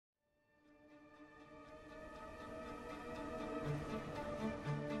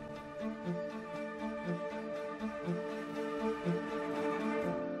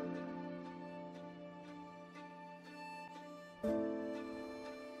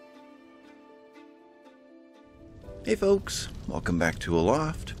Hey folks, welcome back to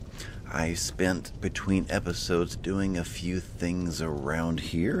Aloft. I spent between episodes doing a few things around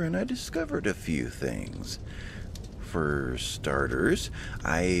here, and I discovered a few things. For starters,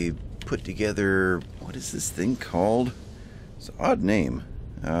 I put together, what is this thing called? It's an odd name.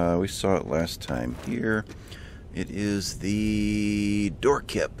 We saw it last time here. It is the door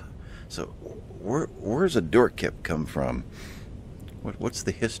kip. So where's a door kip come from? What's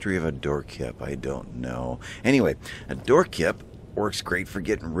the history of a door kip? I don't know. Anyway, a door kip works great for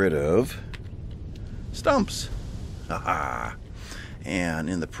getting rid of stumps. Haha. And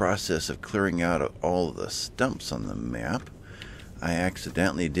in the process of clearing out all of the stumps on the map, I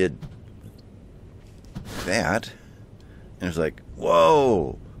accidentally did that. And it was like,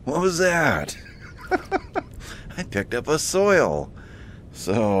 whoa, what was that? I picked up a soil.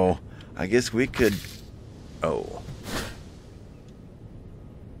 So I guess we could... Oh.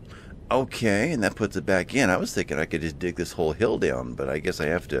 Okay, and that puts it back in. I was thinking I could just dig this whole hill down, but I guess I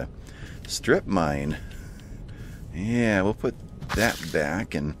have to strip mine. Yeah, we'll put that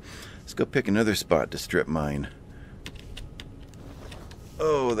back, and let's go pick another spot to strip mine.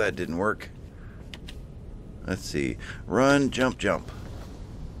 Oh, that didn't work. Let's see. Run, jump, jump.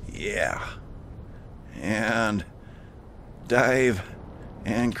 Yeah. And dive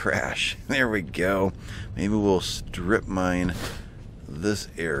and crash. There we go. Maybe we'll strip mine this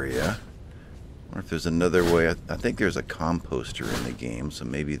area, or if there's another way. I think there's a composter in the game, so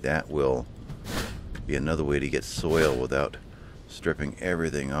maybe that will be another way to get soil without stripping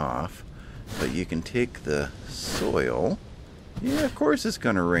everything off. But you can take the soil. Yeah, of course it's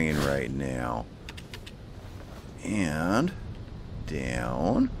gonna rain right now. And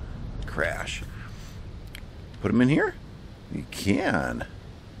down, crash. Put them in here? You can.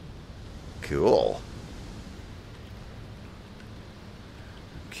 Cool.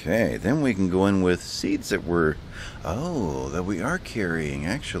 Okay, then we can go in with seeds that we are carrying,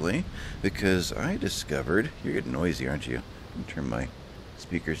 actually, because I discovered... You're getting noisy, aren't you? Let me turn my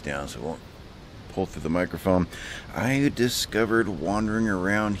speakers down so it won't pull through the microphone. I discovered wandering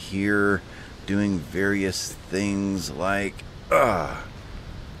around here doing various things like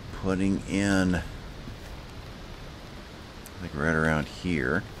putting in, like right around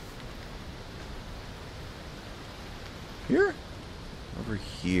here. Over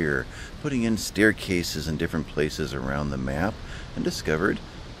here, putting in staircases in different places around the map, and discovered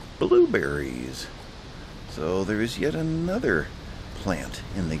blueberries. So there is yet another plant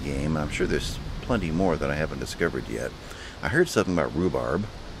in the game. I'm sure there's plenty more that I haven't discovered yet. I heard something about rhubarb.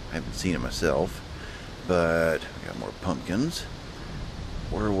 I haven't seen it myself, but I got more pumpkins.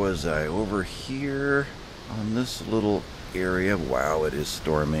 Where was I? Over here on this little area. Wow, it is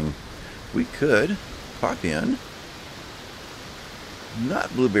storming. We could pop in.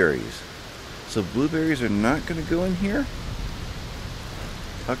 Not blueberries. So blueberries are not going to go in here?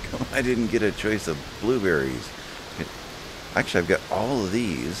 How come I didn't get a choice of blueberries? Actually, I've got all of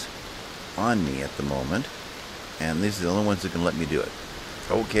these on me at the moment, and these are the only ones that can let me do it.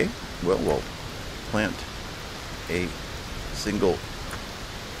 Okay, well, we'll plant a single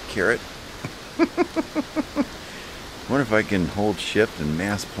carrot. Wonder if I can hold shift and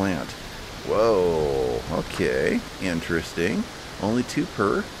mass plant. Whoa, okay, interesting. Only 2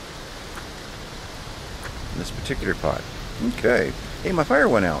 per in this particular pot. Okay. Hey, my fire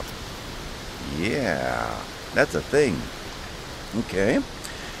went out. Yeah, that's a thing. Okay.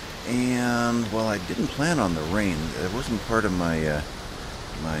 And, well, I didn't plan on the rain. It wasn't part of my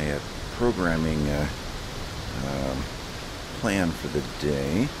my programming plan for the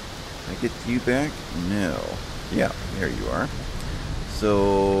day. Did I get you back? No. Yeah, there you are.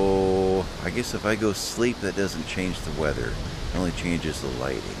 So, I guess if I go sleep, that doesn't change the weather. It only changes the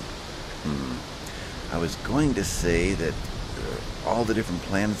lighting. I was going to say that all the different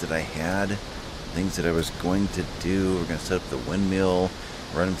plans that I had, things that I was going to do, we're going to set up the windmill,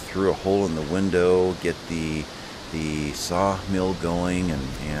 run them through a hole in the window, get the sawmill going,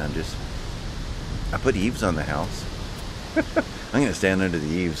 and just... I put eaves on the house. I'm going to stand under the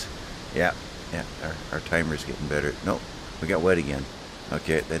eaves. Yeah, our timer's getting better. Nope, we got wet again.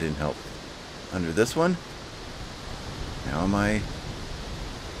 Okay, that didn't help. Under this one? Now am I...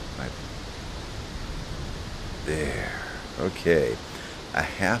 There. Okay. A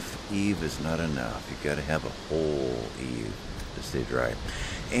half eave is not enough. You gotta have a whole eave to stay dry.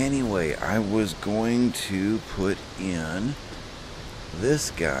 Anyway, I was going to put in this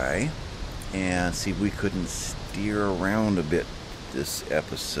guy and see if we couldn't steer around a bit this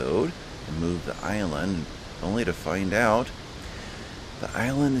episode and move the island, only to find out the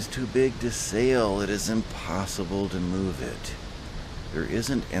island is too big to sail. It is impossible to move it. There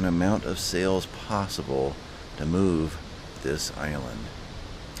isn't an amount of sails possible to move this island.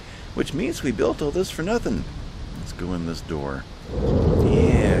 Which means we built all this for nothing. Let's go in this door.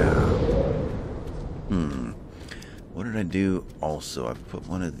 Yeah. What did I do also? I put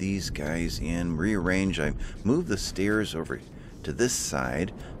one of these guys in, rearrange. I moved the stairs over to this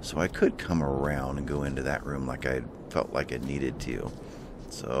side so I could come around and go into that room like I felt like I needed to.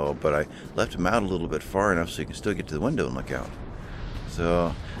 So, but I left them out a little bit far enough so you can still get to the window and look out.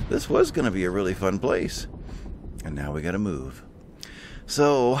 So, this was going to be a really fun place. And now we got to move.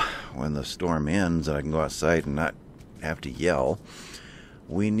 So, when the storm ends and I can go outside and not have to yell,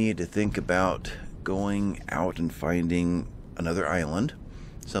 we need to think about going out and finding another island,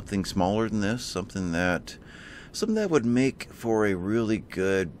 something smaller than this, something that would make for a really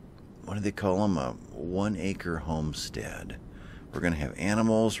good, what do they call them, a 1 acre homestead. We're going to have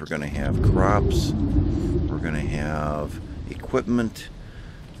animals, we're going to have crops, we're going to have equipment,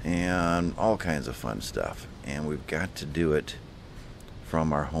 and all kinds of fun stuff. And we've got to do it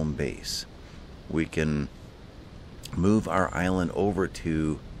from our home base. We can move our island over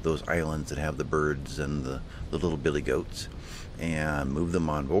to those islands that have the birds and the little billy goats and move them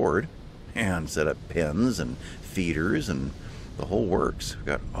on board and set up pens and feeders and the whole works. We've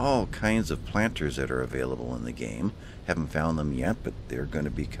got all kinds of planters that are available in the game. Haven't found them yet, but they're going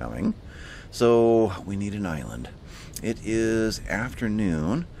to be coming. So we need an island. It is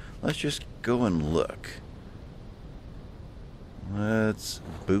afternoon. Let's just go and look. Let's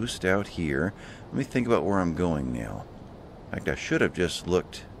boost out here. Let me think about where I'm going now. In fact, I should have just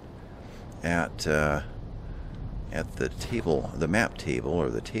looked at the table, the map table, or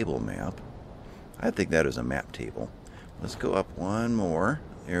the table map. I think that is a map table. Let's go up one more.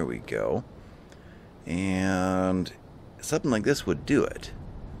 There we go. And something like this would do it.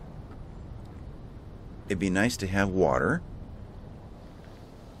 It'd be nice to have water.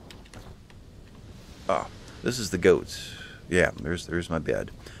 Oh, this is the goats. Yeah, there's my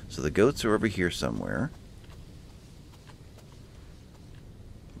bed. So the goats are over here somewhere.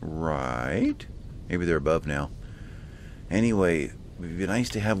 Right. Maybe they're above now. Anyway, it would be nice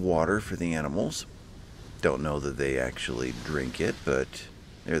to have water for the animals. Don't know that they actually drink it, but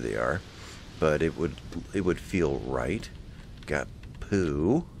there they are. But it would feel right. Got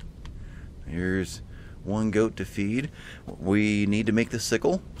poo. Here's one goat to feed. We need to make the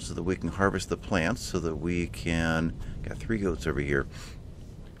sickle so that we can harvest the plants, so that we can, got 3 goats over here,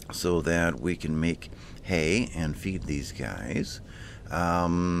 so that we can make hay and feed these guys.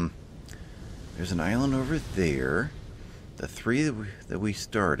 There's an island over there. The 3 that we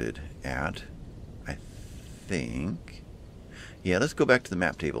started at, I think. Yeah, let's go back to the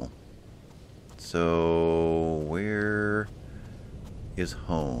map table. So, where is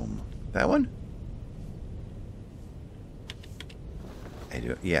home? That one?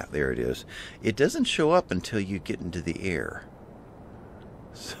 Yeah, there it is. It doesn't show up until you get into the air.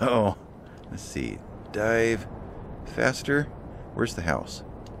 So, let's see. Dive faster. Where's the house?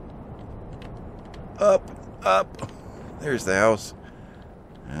 Up, up. There's the house.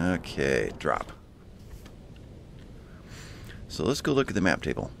 Okay, drop. So let's go look at the map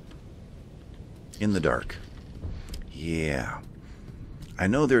table. In the dark. Yeah. I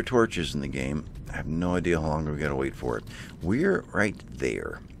know there are torches in the game. I have no idea how long we've got to wait for it. We're right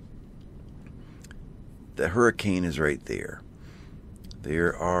there. The hurricane is right there.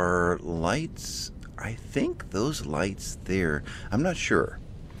 There are lights. I think those lights there, I'm not sure.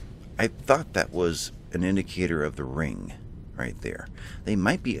 I thought that was an indicator of the ring right there. They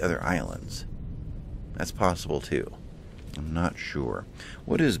might be other islands. That's possible too. I'm not sure.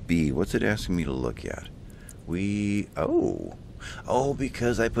 What is B? What's it asking me to look at? Oh,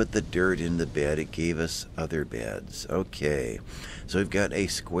 because I put the dirt in the bed, it gave us other beds. Okay. So we've got a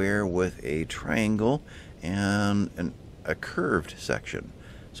square with a triangle and a curved section.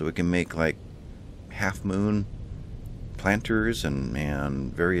 So we can make like half moon planters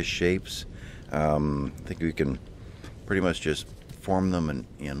and various shapes. I think we can pretty much just form them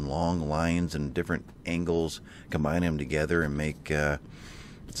in long lines and different angles, combine them together and make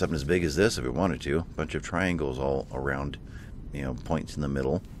something as big as this if we wanted to. A bunch of triangles all around, points in the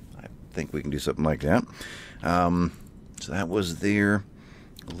middle. I think we can do something like that. So that was there.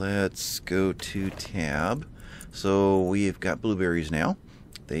 Let's go to tab. So we've got blueberries now.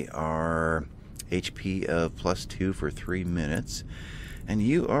 They are HP of +2 for 3 minutes. And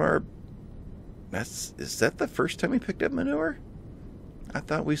you are... Is that the first time we picked up manure? I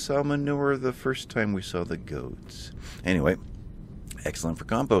thought we saw manure the first time we saw the goats. Anyway, excellent for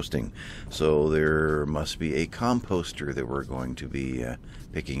composting. So there must be a composter that we're going to be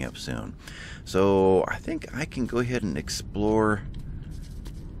picking up soon. So I think I can go ahead and explore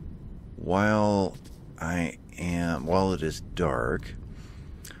while I and while it is dark,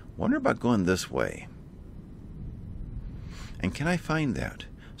 wonder about going this way. And can I find that?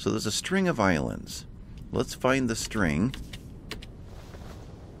 So there's a string of islands. Let's find the string.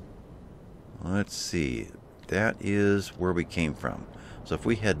 Let's see. That is where we came from. So if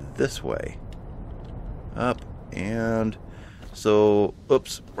we head this way, up, and so,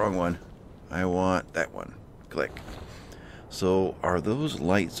 oops, wrong one. I want that one. Click. So are those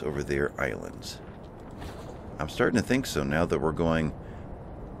lights over there islands? I'm starting to think so now that we're going.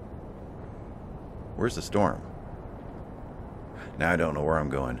 Where's the storm? Now I don't know where I'm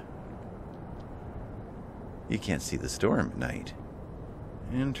going. You can't see the storm at night.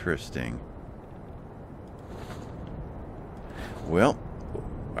 Interesting. Well,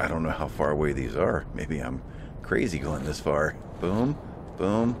 I don't know how far away these are. Maybe I'm crazy going this far. Boom,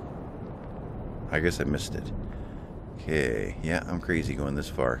 boom. I guess I missed it. Okay, yeah, I'm crazy going this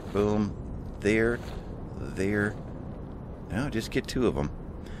far. Boom, there, there. Now just get 2 of them.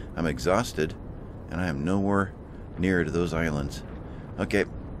 I'm exhausted, and I am nowhere near to those islands. Okay,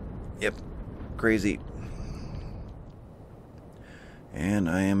 yep, crazy. And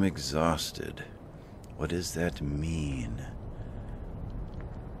I am exhausted. What does that mean?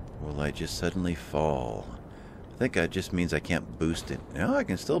 Will I just suddenly fall? I think that just means I can't boost it. No, I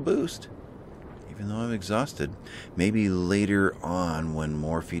can still boost, even though I'm exhausted. Maybe later on, when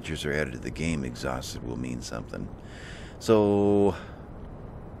more features are added to the game, exhausted will mean something. So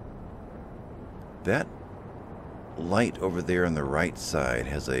that light over there on the right side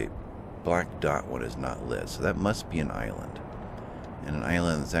has a black dot when it's not lit. So that must be an island. And an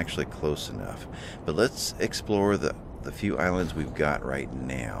island that's actually close enough. But let's explore the few islands we've got right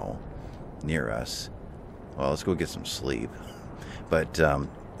now near us. Well, let's go get some sleep. But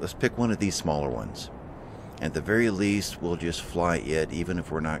let's pick one of these smaller ones. At the very least, we'll just fly it, even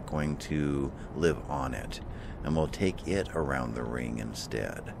if we're not going to live on it. And we'll take it around the ring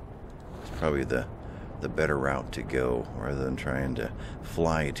instead. It's probably the better route to go, rather than trying to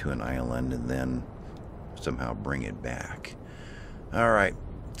fly to an island and then somehow bring it back. Alright,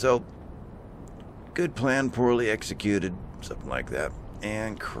 so good plan, poorly executed, something like that.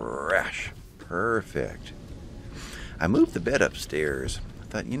 And crash. Perfect. I moved the bed upstairs. I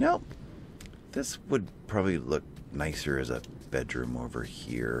thought, you know, this would probably look nicer as a bedroom over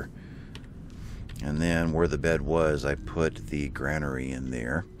here. And then where the bed was, I put the granary in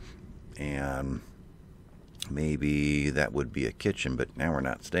there. And maybe that would be a kitchen, but now we're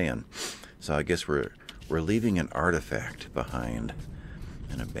not staying. So I guess we're leaving an artifact behind.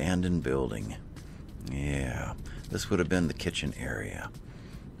 An abandoned building. Yeah, this would have been the kitchen area.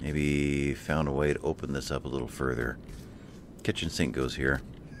 Maybe found a way to open this up a little further. Kitchen sink goes here.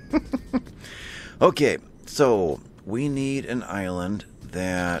 Okay, so we need an island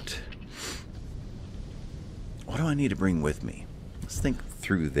that... What do I need to bring with me? Let's think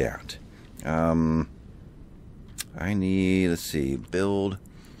through that. I need, let's see, build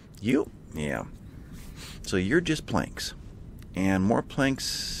you. Yeah. So you're just planks. And more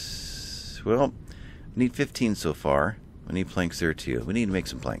planks, well, we need 15 so far. We need planks there too. We need to make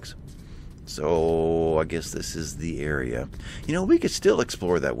some planks. So I guess this is the area. You know, we could still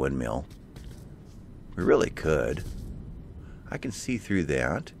explore that windmill. We really could. I can see through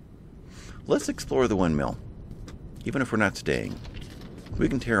that. Let's explore the windmill. Even if we're not staying. We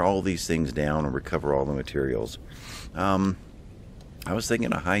can tear all these things down and recover all the materials. I was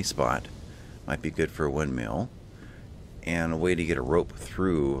thinking a high spot might be good for a windmill. And a way to get a rope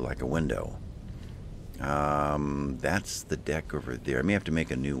through, like a window. That's the deck over there. I may have to make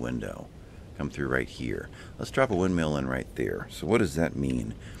a new window. Come through right here. Let's drop a windmill in right there. So what does that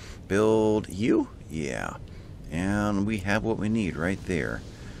mean? Build you? Yeah. And we have what we need right there.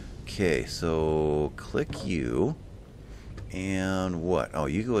 Okay, so click you. And what? Oh,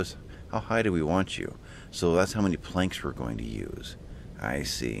 you go as... How high do we want you? So that's how many planks we're going to use. I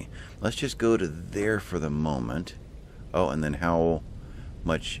see. Let's just go to there for the moment. Oh, and then how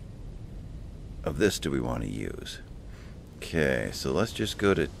much of this do we want to use? Okay, so let's just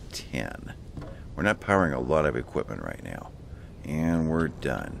go to 10. We're not powering a lot of equipment right now. And we're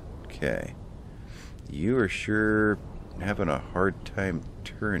done. Okay. You are sure having a hard time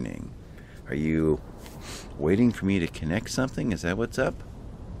turning. Are you waiting for me to connect something? Is that what's up?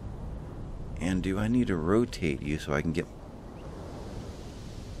 And do I need to rotate you so I can get...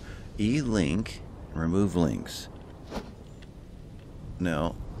 E-link, remove links.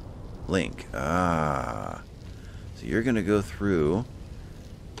 No. Link. Ah. So you're going to go through.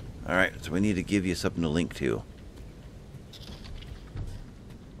 Alright, so we need to give you something to link to.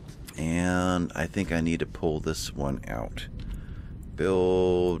 And I think I need to pull this one out.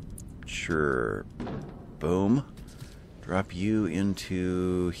 Build. Sure. Boom. Drop you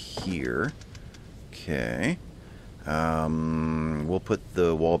into here. Okay. We'll put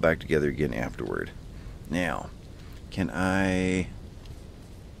the wall back together again afterward. Now, can I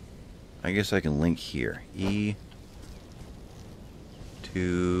guess I can link here. E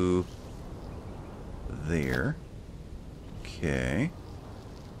to there. Okay.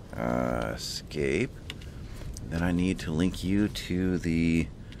 Escape. Then I need to link you to the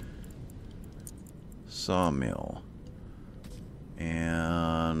sawmill.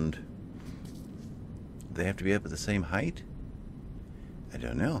 And they have to be up at the same height? I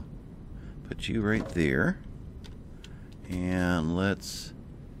don't know. Put you right there. And let's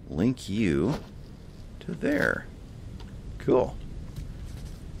link you to there. Cool.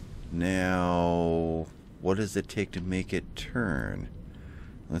 Now, what does it take to make it turn?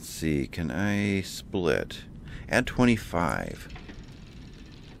 Let's see. Can I split? Add 25.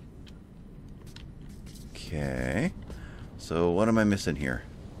 Okay. So what am I missing here?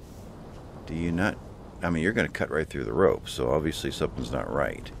 Do you not... I mean, you're going to cut right through the rope, so obviously something's not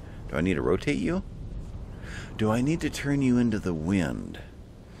right. Do I need to rotate you? Do I need to turn you into the wind?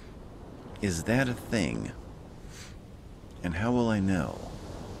 Is that a thing? And how will I know?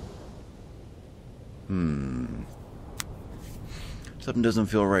 Something doesn't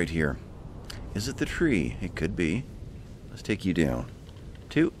feel right here. Is it the tree? It could be. Let's take you down.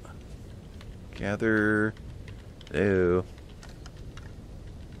 2. Gather. Hello.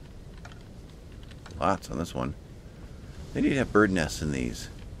 Lots on this one. They need to have bird nests in these.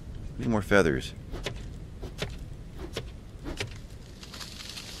 Need more feathers.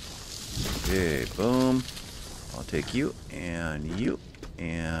 Okay, boom. I'll take you, and you,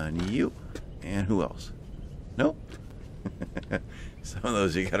 and you, and who else? Nope. Some of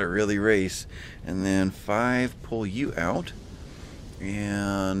those you gotta really race. And then 5, pull you out,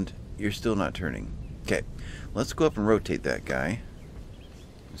 and you're still not turning. Okay, let's go up and rotate that guy.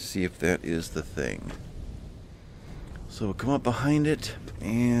 See if that is the thing. So we'll come up behind it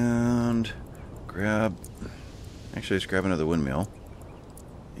and grab... Actually, let's grab another windmill.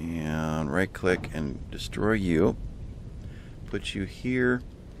 And right-click and destroy you. Put you here.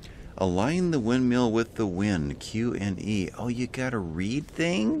 Align the windmill with the wind. Q and E. Oh, you gotta read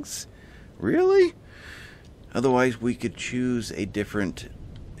things? Really? Otherwise, we could choose a different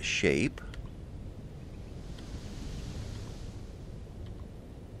shape.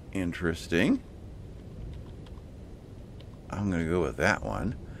 Interesting. I'm going to go with that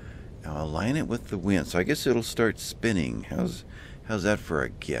one. Now align it with the wind. So I guess it'll start spinning. How's that for a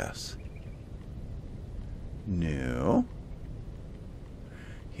guess? No.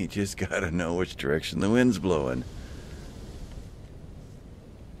 You just got to know which direction the wind's blowing.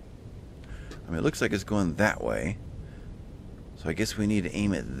 I mean, it looks like it's going that way. So I guess we need to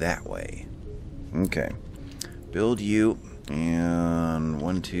aim it that way. Okay. Build you. And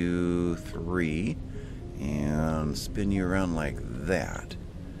 1, 2, 3. And spin you around like that.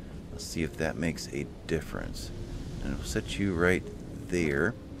 Let's see if that makes a difference. And it'll set you right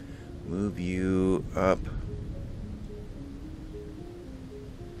there. Move you up.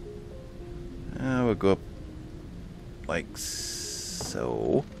 We'll go up like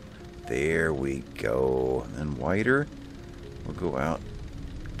so. There we go. And wider. We'll go out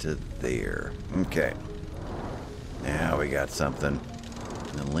to there. Okay. Now we got something.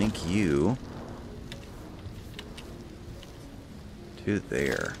 And then link you to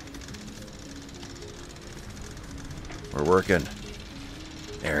there. We're working.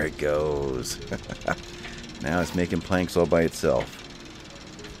 There it goes. Now it's making planks all by itself.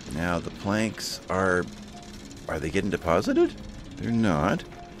 Now the planks are they getting deposited? They're not.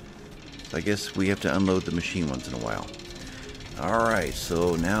 So I guess we have to unload the machine once in a while. Alright,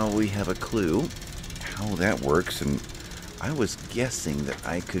 so now we have a clue how that works, and I was guessing that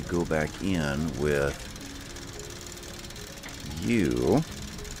I could go back in with you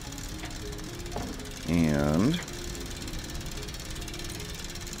and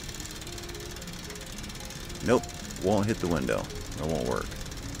nope, won't hit the window. That won't work.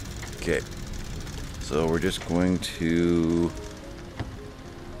 Okay, so we're just going to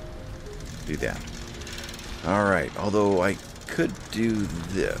do that. Alright, although I could do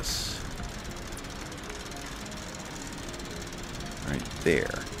this right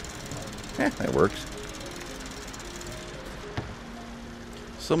there. That works.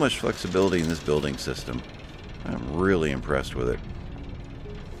 So much flexibility in this building system. I'm really impressed with it.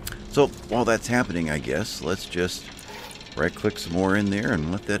 So while that's happening, I guess, let's just right-click some more in there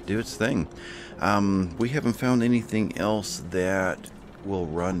and let that do its thing. We haven't found anything else that will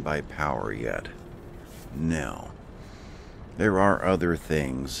run by power yet. No. There are other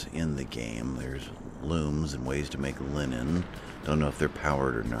things in the game. There's looms and ways to make linen. Don't know if they're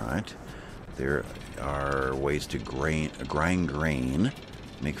powered or not. There are ways to grind grain,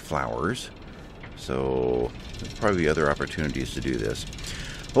 make flours. So there's probably other opportunities to do this.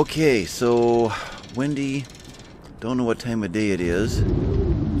 Okay, so windy. Don't know what time of day it is.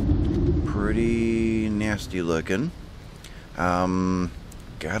 Pretty nasty looking.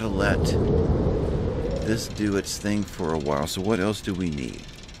 Gotta let this do its thing for a while. So what else do we need?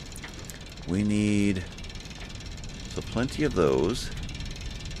 We need plenty of those.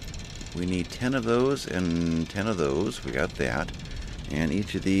 We need 10 of those and 10 of those. We got that. And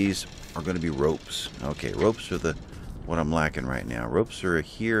each of these are going to be ropes. Okay, ropes are what I'm lacking right now. Ropes are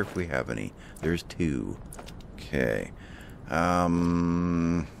here if we have any. There's 2. Okay.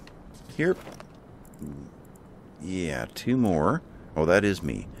 Here. Yeah, 2 more. Oh, that is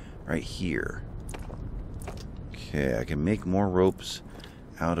me. Right here. Okay, I can make more ropes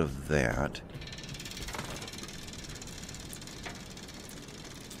out of that.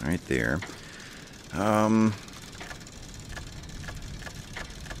 Right there.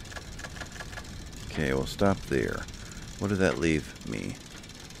 Okay, we'll stop there. What did that leave me?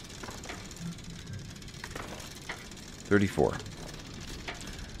 34.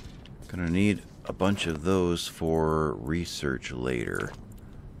 Gonna need a bunch of those for research later.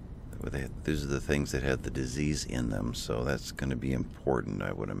 These are the things that had the disease in them, so that's going to be important,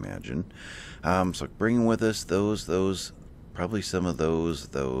 I would imagine. So bringing with us those, probably some of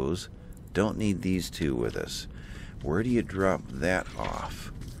those. Don't need these 2 with us. Where do you drop that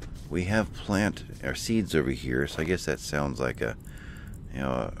off? We have plant our seeds over here, so I guess that sounds like a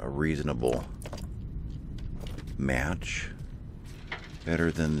reasonable match.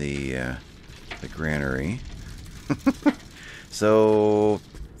 Better than the granary. So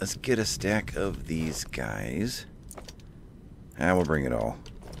let's get a stack of these guys. And we'll bring it all.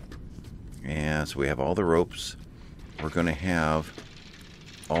 And so we have all the ropes. We're going to have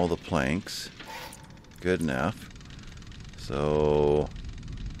all the planks. Good enough. So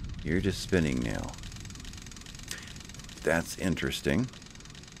you're just spinning now. That's interesting.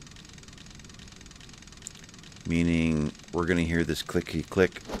 Meaning we're going to hear this clicky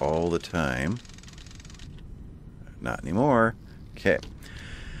click all the time. Not anymore. Okay.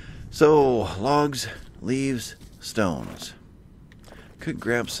 So, logs, leaves, stones. Could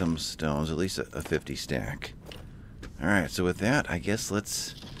grab some stones, at least a 50 stack. Alright, so with that, I guess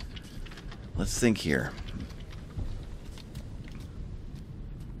let's think here.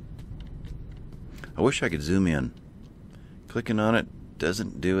 I wish I could zoom in. Clicking on it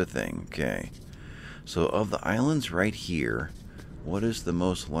doesn't do a thing. Okay. So of the islands right here, what is the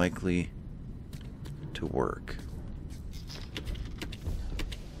most likely to work?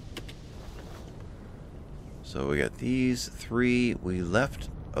 So we got these 3. We left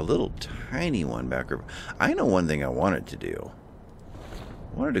a little tiny one back over. I know one thing I wanted to do.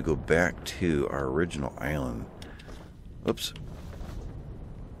 I wanted to go back to our original island. Oops.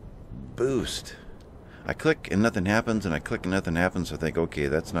 Boost. I click and nothing happens, and I click and nothing happens, so I think, okay,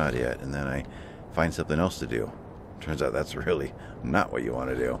 that's not it. And then I find something else to do. Turns out that's really not what you want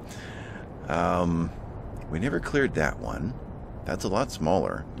to do. We never cleared that one. That's a lot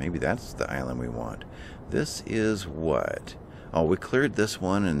smaller. Maybe that's the island we want. This is what? Oh, we cleared this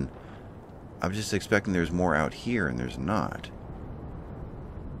one, and I'm just expecting there's more out here, and there's not.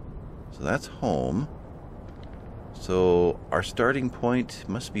 So that's home. So our starting point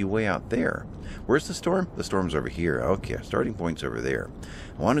must be way out there. Where's the storm? The storm's over here. Okay, starting point's over there.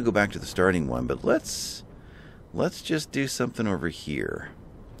 I want to go back to the starting one, but let's just do something over here.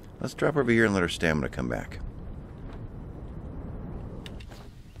 Let's drop over here and let our stamina come back.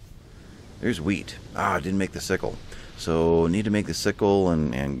 There's wheat. Ah, I didn't make the sickle. So need to make the sickle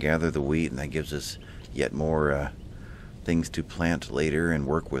and gather the wheat, and that gives us yet more things to plant later and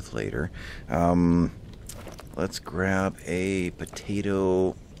work with later. Let's grab a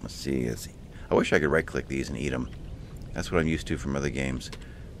potato. Let's see. I wish I could right-click these and eat them. That's what I'm used to from other games.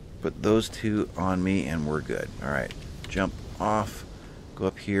 Put those 2 on me, and we're good. All right. Jump off. Go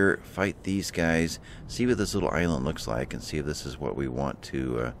up here. Fight these guys. See what this little island looks like, and see if this is what we want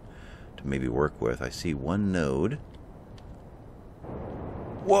to maybe work with. I see 1 node.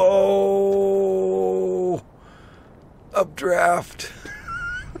 Whoa! Updraft.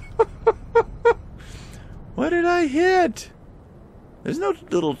 What did I hit? There's no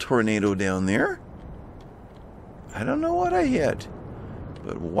little tornado down there. I don't know what I hit.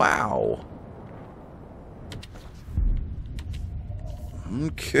 But wow.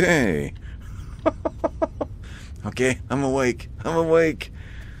 Okay. Okay, I'm awake. I'm awake.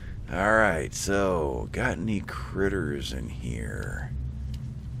 Alright, so got any critters in here?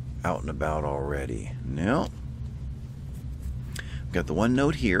 Out and about already? No. Got the one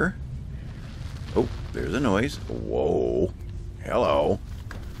note here. Oh, there's a noise. Whoa. Hello.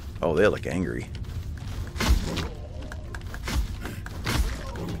 Oh, they look angry.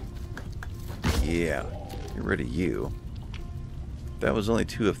 Yeah, get rid of you. That was only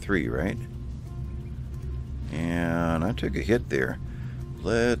 2 of 3, right? And I took a hit there.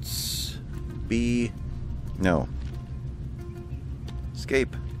 Let's be... No.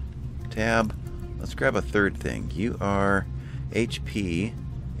 Escape. Tab. Let's grab a third thing. You are HP.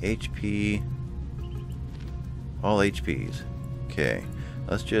 HP. All HPs. Okay.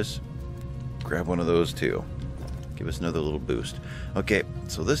 Let's just grab one of those too. Give us another little boost. Okay,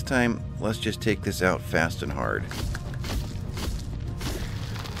 so this time, let's just take this out fast and hard.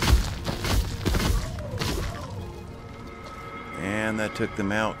 And that took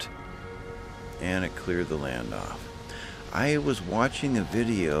them out. And it cleared the land off. I was watching a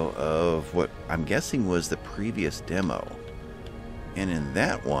video of what I'm guessing was the previous demo. And in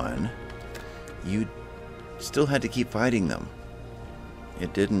that one, you still had to keep fighting them.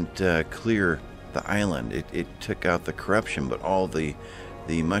 It didn't clear the island. It took out the corruption, but all the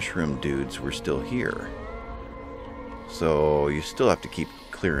mushroom dudes were still here. So you still have to keep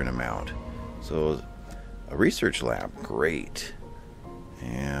clearing them out. So a research lab, great.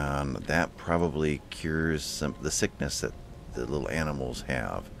 And that probably cures the sickness that the little animals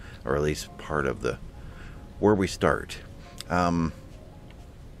have, or at least part of the where we start.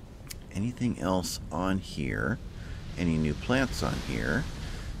 Anything else on here? Any new plants on here?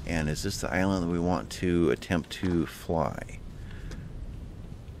 And is this the island that we want to attempt to fly?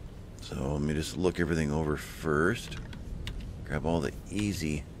 So let me just look everything over first. Grab all the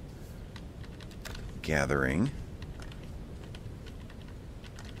easy gathering.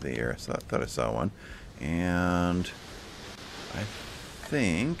 There, so I thought I saw one. And I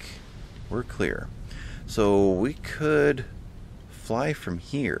think we're clear. So we could fly from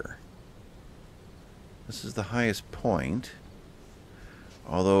here. This is the highest point.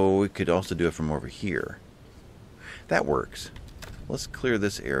 Although we could also do it from over here. That works. Let's clear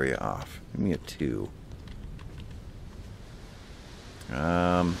this area off. Give me a 2.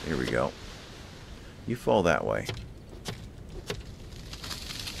 Here we go. You fall that way.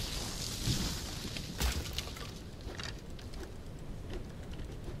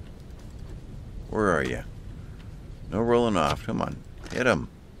 Where are you? No rolling off. Come on. Hit him.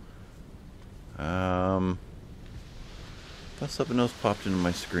 Thought something else popped into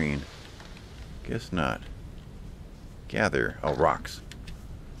my screen. Guess not. Gather. Oh, rocks.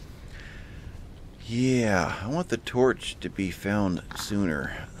 Yeah, I want the torch to be found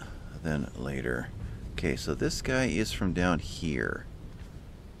sooner than later. Okay, so this guy is from down here.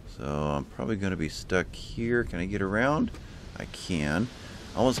 So I'm probably going to be stuck here. Can I get around? I can.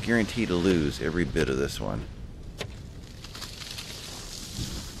 Almost guaranteed to lose every bit of this one.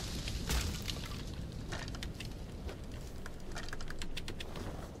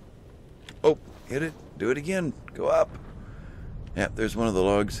 Oh, hit it. Do it again. Go up. Yep, there's one of the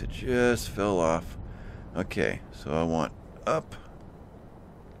logs that just fell off. Okay, so I want up.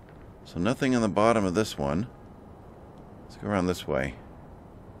 So nothing on the bottom of this one. Let's go around this way.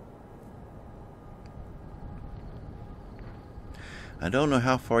 I don't know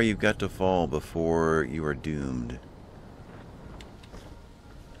how far you've got to fall before you are doomed.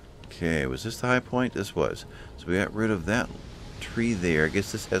 Okay, was this the high point? This was. So we got rid of that tree there. I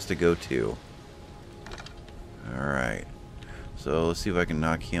guess this has to go too. Alright. So let's see if I can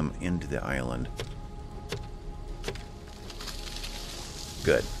knock him into the island.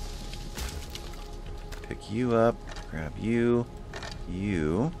 Good. Pick you up. Grab you.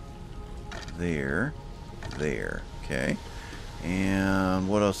 You. There. There. Okay. And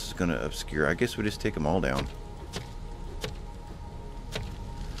what else is going to obscure? I guess we just take them all down.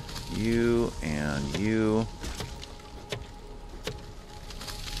 You and you.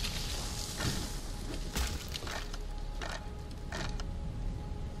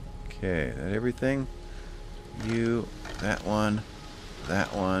 Okay, that everything? You, that one,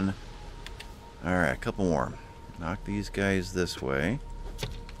 that one. Alright, a couple more. Knock these guys this way.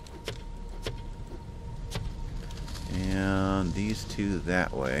 And these two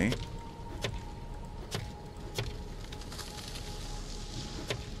that way.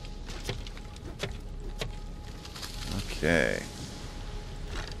 Okay.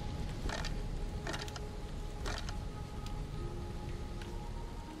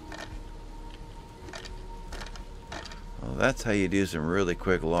 Well, that's how you do some really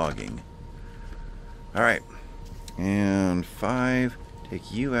quick logging. Alright. And 5,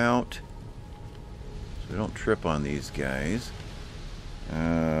 Take you out so we don't trip on these guys.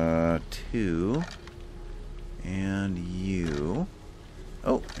 2. And you.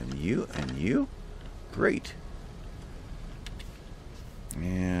 Oh, and you, and you. Great.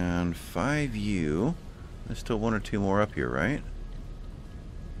 And 5 you. There's still 1 or 2 more up here, right?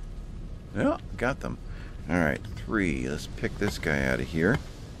 Yeah, got them. Alright, 3. Let's pick this guy out of here.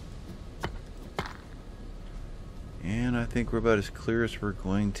 And I think we're about as clear as we're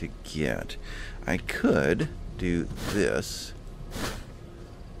going to get. I could do this.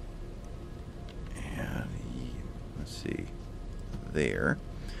 And let's see. There.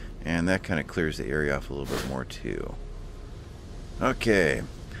 And that kind of clears the area off a little bit more too. Okay.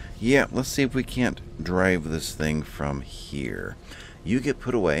 Yeah, let's see if we can't drive this thing from here. You get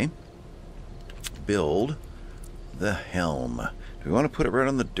put away. Build the helm. Do we want to put it right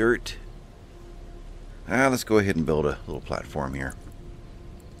on the dirt? Let's go ahead and build a little platform here.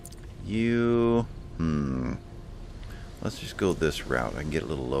 Let's just go this route. I can get a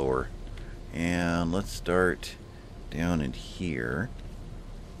little lower. And let's start down in here.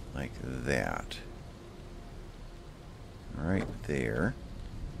 Like that. Right there.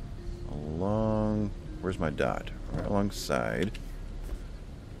 Along... Where's my dot? Right alongside.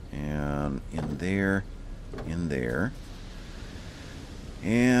 And in there. In there.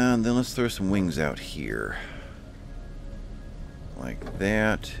 And then let's throw some wings out here. Like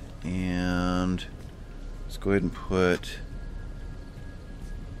that. And let's go ahead and put...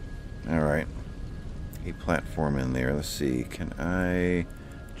 Alright. A platform in there. Let's see. Can I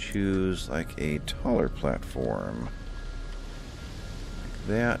choose like a taller platform? Like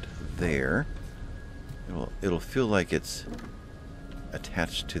that there. It'll feel like it's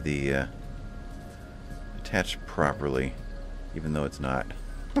attached to the... attached properly. Even though it's not.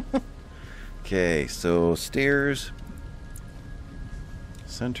 Okay, so stairs.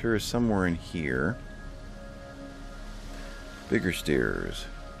 Center is somewhere in here. Bigger stairs.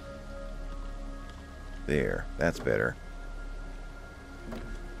 There, that's better.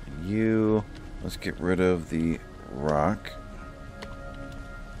 You, let's get rid of the rock.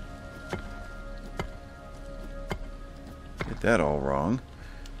 Get that all wrong.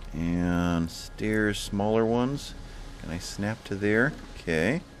 And stairs, smaller ones. Can I snap to there?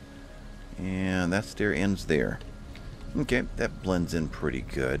 Okay. And that stair ends there. Okay, that blends in pretty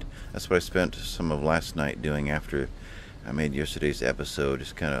good. That's what I spent some of last night doing after I made yesterday's episode.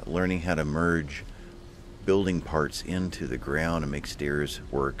 Just kind of learning how to merge building parts into the ground and make stairs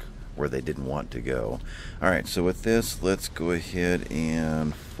work where they didn't want to go. Alright, so with this, let's go ahead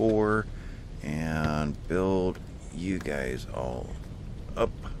and 4 and build you guys all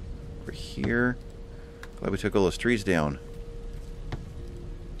up over here. Glad we took all those trees down.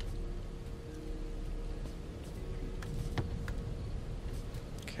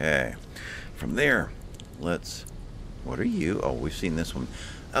 Okay. From there, let's... What are you? Oh, we've seen this one.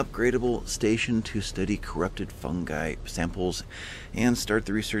 Upgradable station to study corrupted fungi samples and start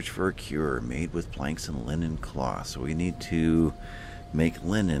the research for a cure made with planks and linen cloth. So we need to make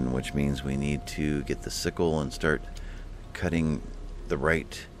linen, which means we need to get the sickle and start cutting the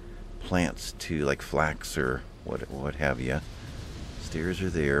right plants to like flax or what have you. Stairs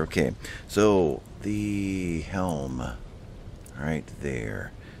are there. Okay, so the helm right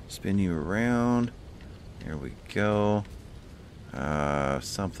there. Spin you around. There we go.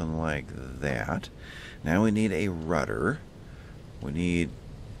 Something like that. Now we need a rudder. We need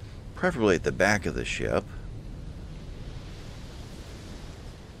preferably at the back of the ship.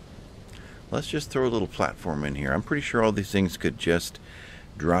 Let's just throw a little platform in here. I'm pretty sure all these things could just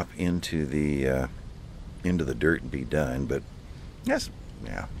drop into the dirt and be done, but that's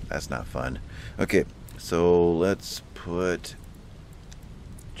not fun. Okay, so let's put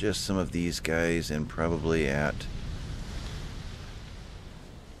just some of these guys in probably at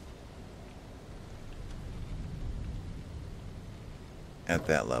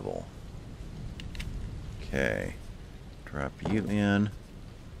that level. Okay, drop you in.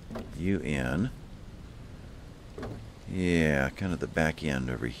 You in. Yeah, kind of the back end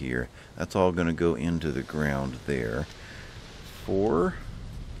over here. That's all going to go into the ground there. 4.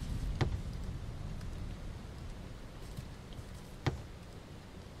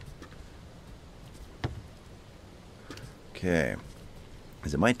 Okay.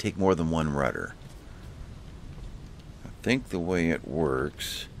 Because it might take more than one rudder. I think the way it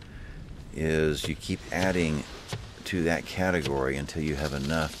works is you keep adding to that category until you have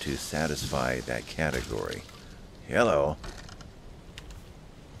enough to satisfy that category. Hello.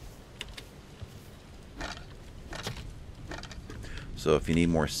 So if you need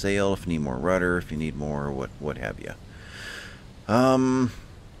more sail, if you need more rudder, if you need more what have you.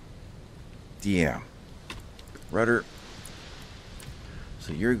 Yeah. Rudder.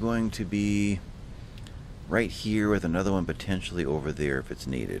 So you're going to be right here with another one potentially over there if it's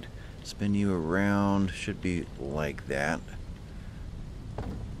needed. Spin you around. Should be like that.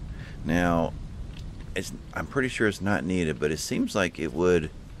 Now, I'm pretty sure it's not needed, but it seems like it would,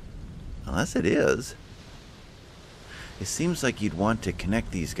 unless it is. It seems like you'd want to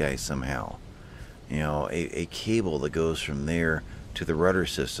connect these guys somehow. You know, a cable that goes from there to the rudder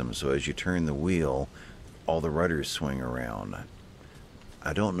system, so as you turn the wheel, all the rudders swing around.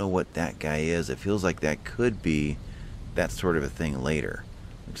 I don't know what that guy is. It feels like that could be that sort of a thing later.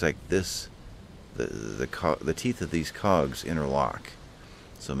 Looks like this, the teeth of these cogs interlock.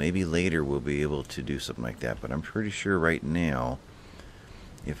 So maybe later we'll be able to do something like that. But I'm pretty sure right now,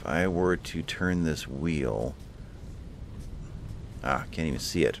 if I were to turn this wheel... can't even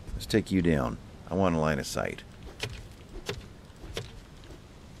see it. Let's take you down. I want a line of sight.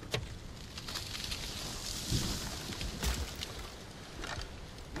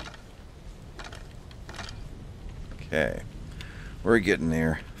 Okay. We're getting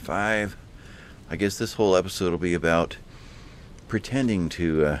there. 5. I guess this whole episode will be about pretending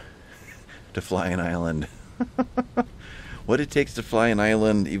to fly an island. What it takes to fly an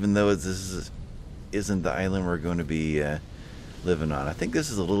island, even though isn't the island we're going to be living on. I think this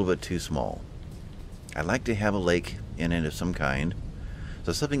is a little bit too small. I'd like to have a lake in it of some kind.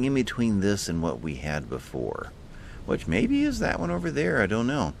 So something in between this and what we had before. Which maybe is that one over there. I don't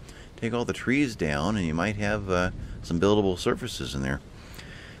know. Take all the trees down and you might have some buildable surfaces in there.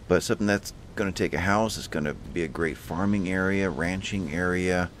 But something that's going to take a house. It's going to be a great farming area, ranching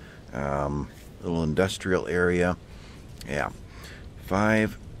area, little industrial area. Yeah.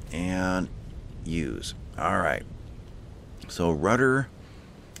 5 and use. Alright. So rudder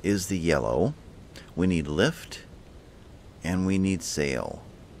is the yellow. We need lift and we need sail.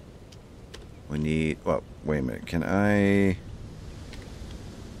 We need... well, wait a minute. Can I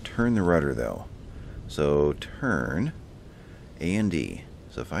turn the rudder though? So turn A and D.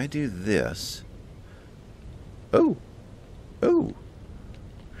 So if I do this... oh! Oh!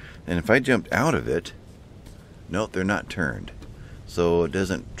 And if I jumped out of it... nope, they're not turned. So it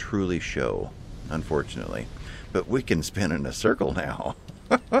doesn't truly show, unfortunately. But we can spin in a circle now.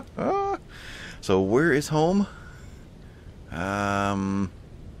 So where is home? We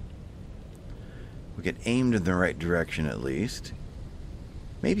get aimed in the right direction at least.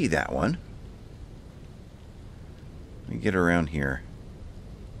 Maybe that one. Let me get around here.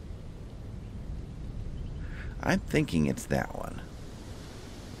 I'm thinking it's that one.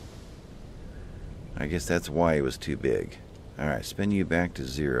 I guess that's why it was too big. Alright, spin you back to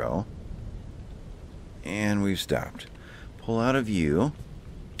 0. And we've stopped. Pull out of view.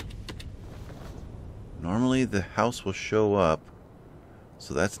 Normally the house will show up,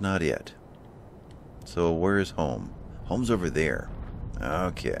 so that's not it. So where's home? Home's over there.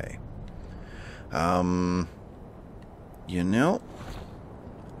 Okay. You know,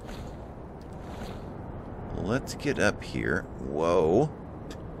 let's get up here. Whoa.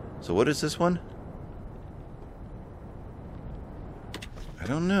 So what is this one? I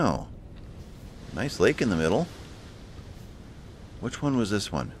don't know. Nice lake in the middle. Which one was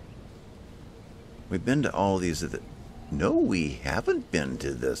this one? We've been to all of these. No, we haven't been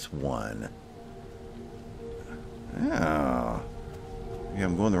to this one. Oh. Yeah,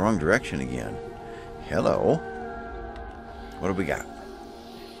 I'm going the wrong direction again. Hello. What do we got?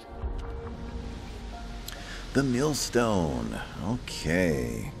 The millstone.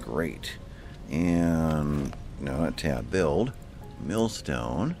 Okay, great. And, no, not tab, build.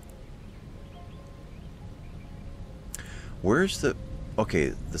 Millstone. Where's the...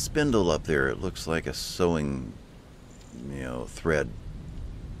 okay, the spindle up there, it looks like a sewing, thread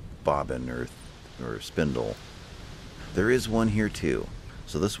bobbin or spindle. There is one here too.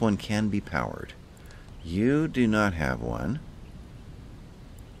 So this one can be powered. You do not have one.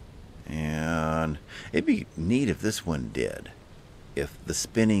 And it'd be neat if this one did. If the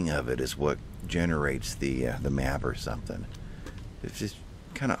spinning of it is what generates the map or something. It's just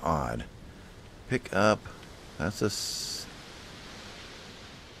kind of odd. Pick up. That's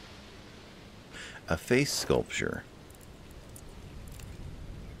a face sculpture.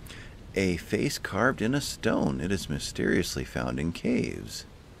 A face carved in a stone. It is mysteriously found in caves.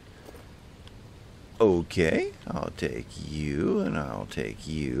 Okay, I'll take you and I'll take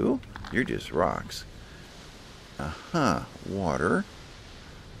you. You're just rocks. Uh-huh, water.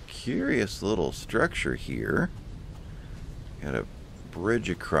 Curious little structure here. Got a bridge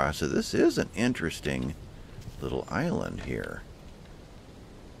across it. This is an interesting little island here.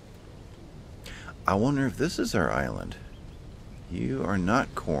 I wonder if this is our island. You are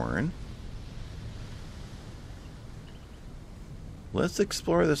not corn. Let's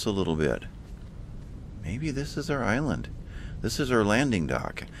explore this a little bit. Maybe this is our island. This is our landing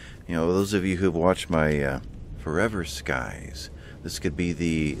dock. You know, those of you who've watched my Forever Skies, this could be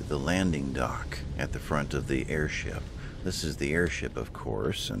the landing dock at the front of the airship. This is the airship, of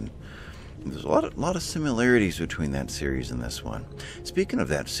course, and there's a lot of similarities between that series and this one. Speaking of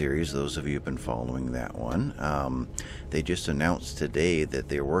that series, those of you who've been following that one, they just announced today that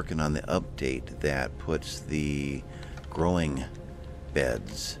they're working on the update that puts the growing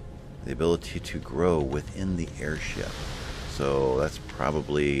beds, the ability to grow within the airship. So that's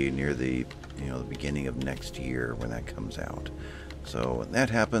probably near the the beginning of next year when that comes out. So when that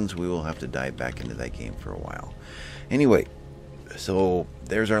happens, we will have to dive back into that game for a while. Anyway, so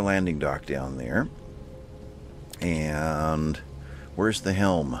there's our landing dock down there. And where's the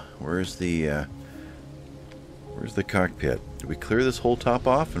helm? Where's the cockpit? Do we clear this whole top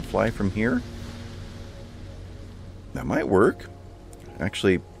off and fly from here? That might work.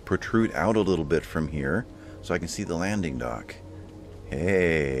 Actually protrude out a little bit from here so I can see the landing dock.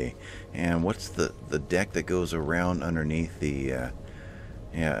 Hey, and what's the deck that goes around underneath the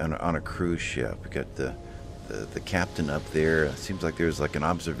on a cruise ship? We got the captain up there. It seems like there's like an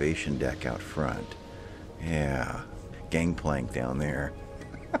observation deck out front. Yeah, gangplank down there.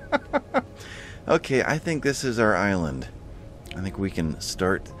 Okay, I think this is our island. I think we can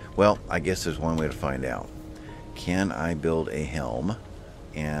start. Well, I guess there's one way to find out. Can I build a helm,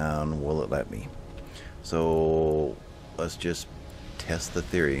 and will it let me? So let's just test the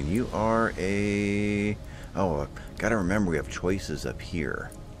theory. And you are a... Oh, gotta remember we have choices up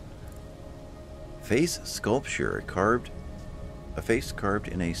here. Face sculpture, a face carved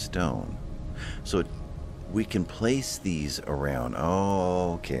in a stone. So we can place these around.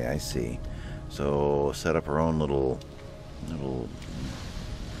 Oh, okay, I see. So set up our own little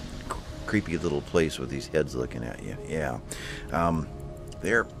creepy little place with these heads looking at you. Yeah.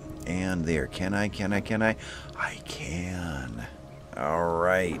 There and there. Can I? I can. All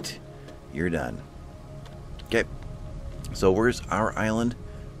right. You're done. Okay. So where's our island?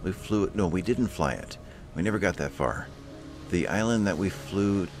 We flew it. No, we didn't fly it. We never got that far. The island that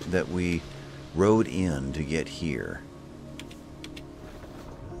we rode in to get here.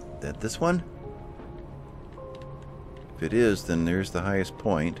 That this one? If it is, then there's the highest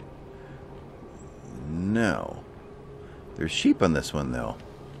point. No. There's sheep on this one, though.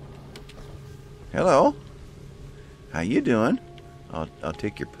 Hello. How you doing? I'll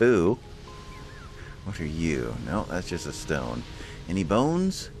take your poo. What are you? No, that's just a stone. Any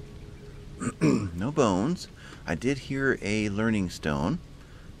bones? No bones. I did hear a learning stone,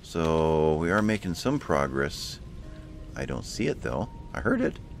 so we are making some progress. I don't see it, though. I heard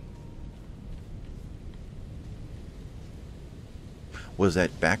it. Was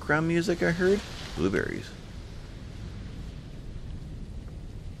that background music I heard? Blueberries.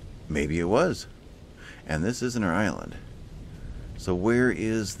 Maybe it was. And this isn't our island. So where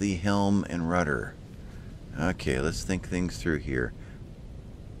is the helm and rudder? Okay, let's think things through here.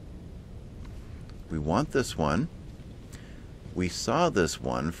 We want this one. We saw this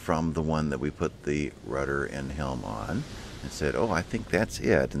one from the one that we put the rudder and helm on and said, oh, I think that's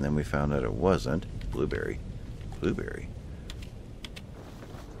it. And then we found out it wasn't. Blueberry. Blueberry.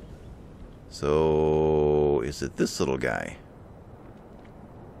 So, is it this little guy?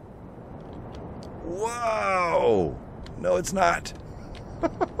 Whoa! No, it's not.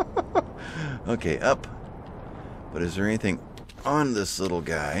 Okay, up. But is there anything on this little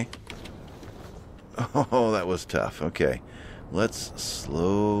guy? Oh, that was tough. Okay, let's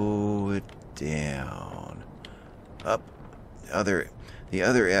slow it down. Up. The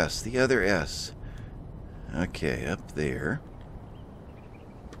other S. Okay, up there.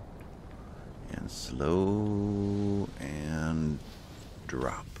 And slow and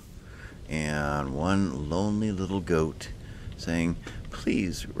drop. And one lonely little goat saying,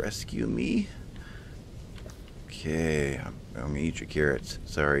 please rescue me. Okay, I'm going to eat your carrots.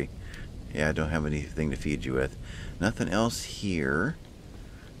 Sorry. Yeah, I don't have anything to feed you with. Nothing else here.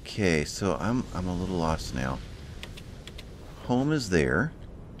 Okay, so I'm a little lost now. Home is there.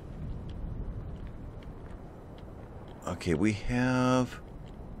 Okay, we have...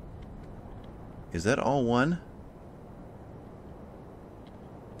 Is that all one?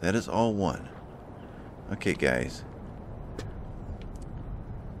 That is all one. Okay, guys.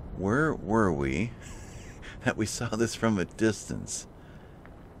 Where were we that we saw this from a distance?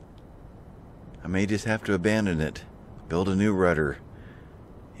 I may just have to abandon it. Build a new rudder.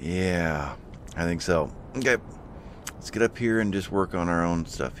 Yeah, I think so. Okay, let's get up here and just work on our own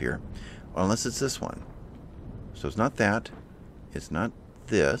stuff here. Unless it's this one. So it's not that. It's not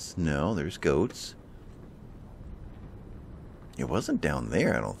this. No, there's goats. It wasn't down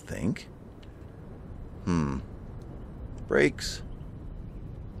there, I don't think. Brakes.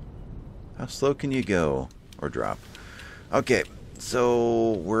 How slow can you go? Or drop. Okay,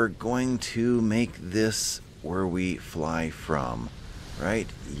 so we're going to make this where we fly from, right?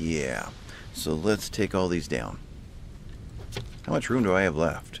 Yeah. So let's take all these down. How much room do I have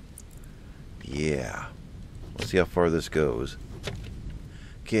left? Yeah. Let's see how far this goes.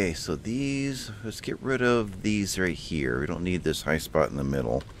 Okay, so these, let's get rid of these right here. We don't need this high spot in the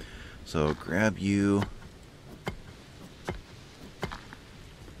middle. So grab you.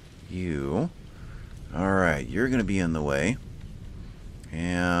 You. Alright, you're going to be in the way.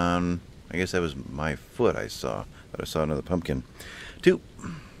 And I guess that was my foot I saw. But I saw another pumpkin. 2.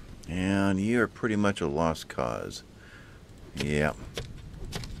 And you are pretty much a lost cause. Yeah.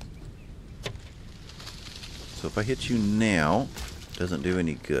 So if I hit you now, it doesn't do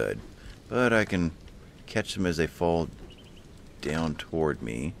any good. But I can catch them as they fall down toward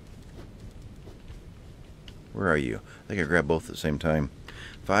me. Where are you? I think I grabbed both at the same time.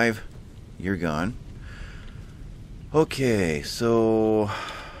 5, you're gone. Okay, so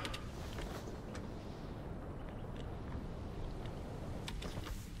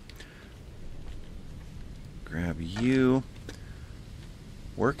grab you.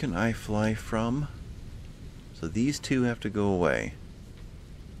 Where can I fly from? So these 2 have to go away.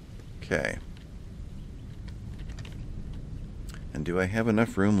 Okay. And do I have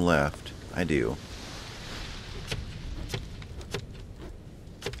enough room left? I do.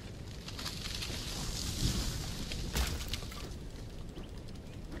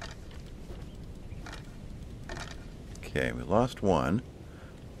 Okay, we lost 1.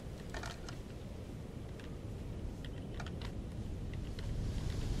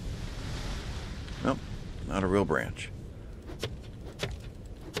 Nope, not a real branch.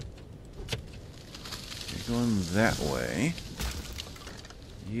 You're going that way.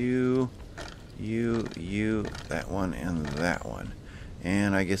 You, that one, and that one.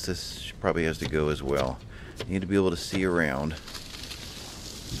 And I guess this probably has to go as well. You need to be able to see around.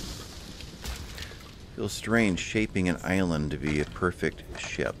 Feels strange shaping an island to be a perfect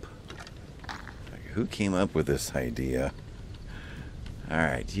ship. Who came up with this idea?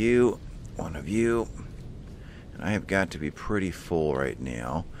 Alright, you, one of you. And I have got to be pretty full right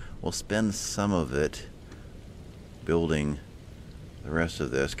now. We'll spend some of it building the rest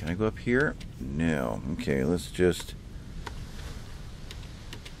of this. Can I go up here? No. Okay, let's just...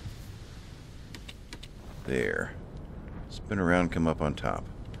 There. Spin around, come up on top.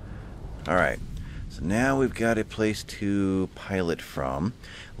 Alright. So now we've got a place to pilot from.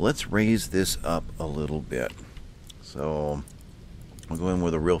 Let's raise this up a little bit. So I'll go in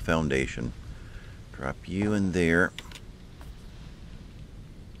with a real foundation. Drop you in there.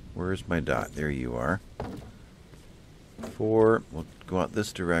 Where's my dot? There you are. 4. We'll go out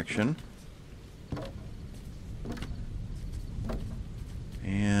this direction.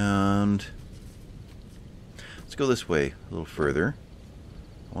 And let's go this way a little further.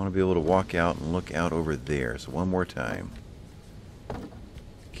 I want to be able to walk out and look out over there. So one more time.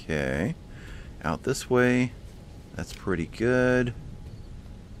 Okay. Out this way. That's pretty good.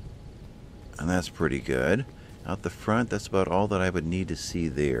 And that's pretty good. Out the front, that's about all that I would need to see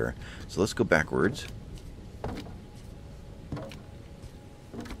there. So let's go backwards.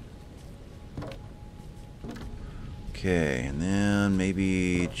 Okay, and then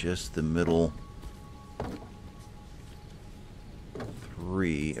maybe just the middle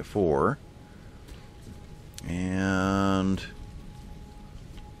 3, 4. And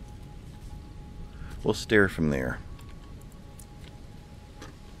we'll stare from there.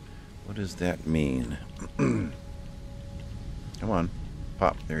 What does that mean? Come on.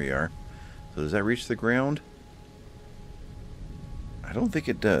 Pop. There you are. So does that reach the ground? I don't think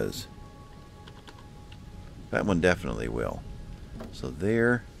it does. That one definitely will. So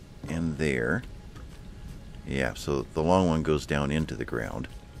there and there. Yeah, so the long one goes down into the ground.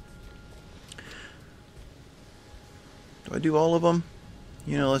 Do I do all of them?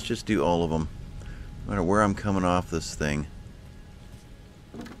 You know, let's just do all of them. No matter where I'm coming off this thing.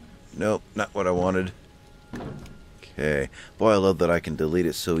 Nope, not what I wanted. Okay. Boy, I love that I can delete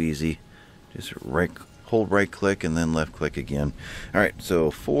it so easy. Just hold right click and then left click again. Alright, so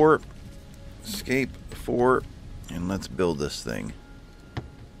 4, escape, 4, and let's build this thing.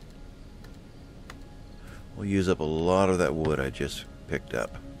 We'll use up a lot of that wood I just picked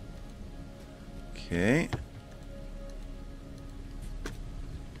up. Okay.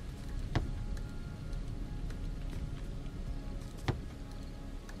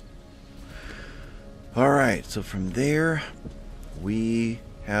 Alright, so from there, we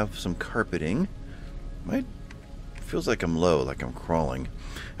have some carpeting. Feels like I'm low, like I'm crawling.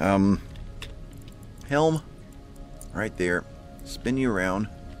 Helm, right there. Spin you around.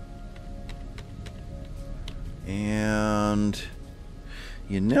 And,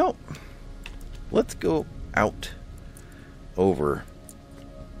 you know, let's go out over.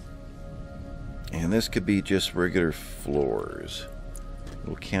 And this could be just regular floors.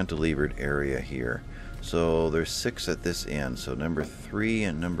 Little cantilevered area here. So there's 6 at this end. So number 3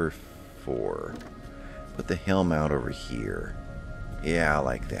 and number 4. Put the helm out over here. Yeah, I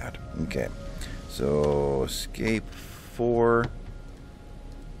like that. Okay. So escape 4.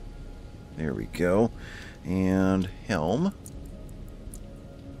 There we go. And helm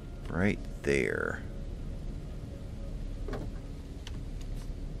right there.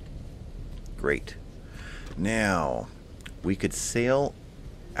 Great. Now, we could sail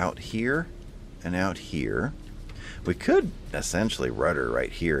out here and out here. We could essentially rudder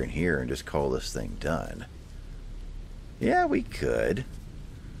right here and here and just call this thing done. Yeah, we could.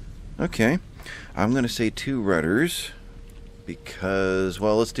 Okay. I'm going to say 2 rudders because,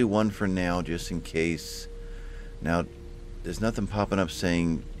 well, let's do 1 for now just in case. Now, there's nothing popping up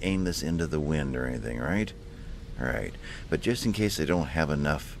saying aim this into the wind or anything, right? Alright. But just in case they don't have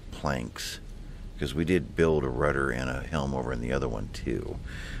enough planks, because we did build a rudder and a helm over in the other one too.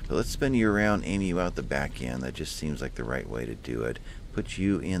 But let's spin you around, aim you out the back end. That just seems like the right way to do it. Put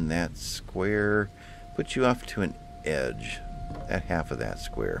you in that square. Put you off to an edge. At half of that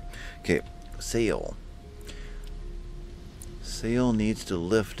square. Okay, sail. Sail needs to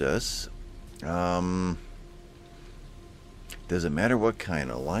lift us. Doesn't matter what kind.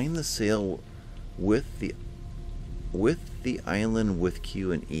 Align the sail with the island with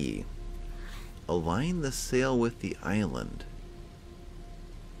Q and E. Align the sail with the island.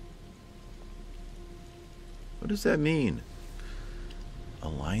 What does that mean?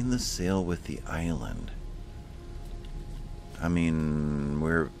 Align the sail with the island. I mean,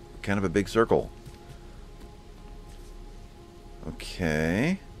 we're kind of a big circle.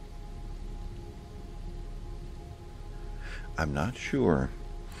 Okay. I'm not sure.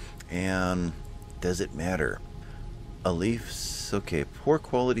 And does it matter? A leaf, okay, poor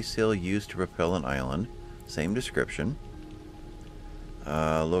quality sail used to propel an island. Same description.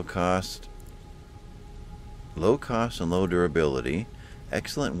 Low cost and low durability.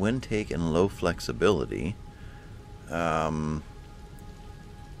 Excellent wind take and low flexibility.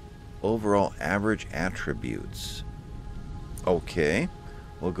 Overall average attributes. Okay,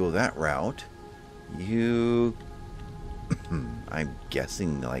 we'll go that route. You, I'm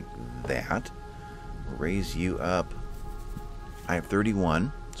guessing like that. Raise you up. I have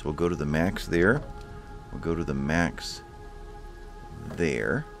 31, so we'll go to the max there. We'll go to the max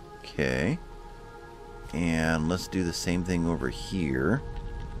there. Okay. And let's do the same thing over here.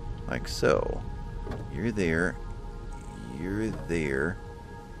 Like so. You're there. You're there.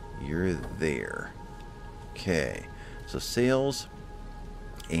 You're there. Okay. So sails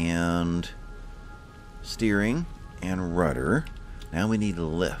and steering and rudder. Now we need a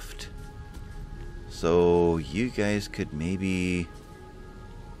lift. So you guys could maybe...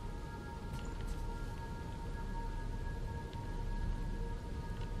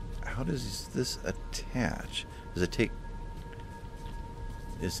 How does this attach? Does it take...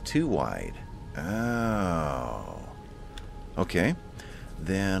 It's too wide. Oh. Okay.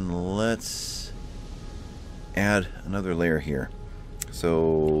 Then let's add another layer here.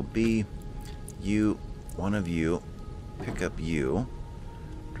 So B, you, one of you, pick up you,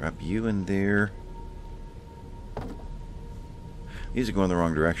 drop you in there. These are going the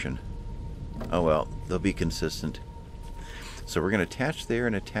wrong direction. Oh well, they'll be consistent. So we're going to attach there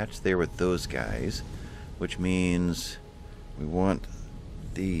and attach there with those guys, which means we want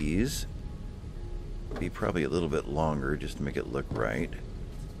these to be probably a little bit longer just to make it look right.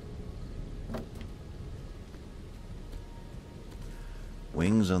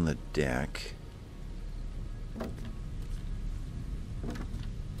 Wings on the deck.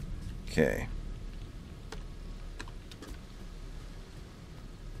 Okay.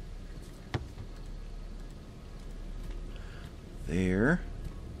 There.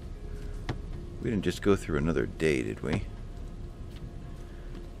 We didn't just go through another day, did we?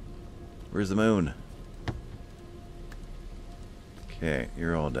 Where's the moon? Okay,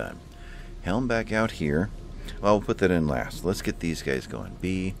 you're all done. Helm back out here. Well, we'll put that in last. Let's get these guys going.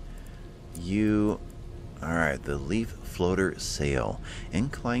 B, U. Alright, the leaf floater sail.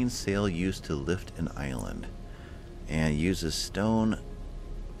 Inclined sail used to lift an island. And uses stone,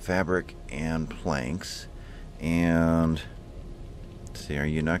 fabric, and planks. And... let's see, are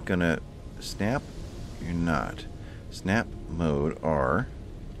you not going to snap? You're not. Snap, mode, R,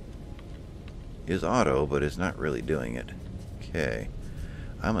 is auto, but it's not really doing it. Okay.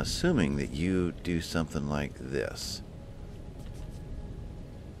 I'm assuming that you do something like this.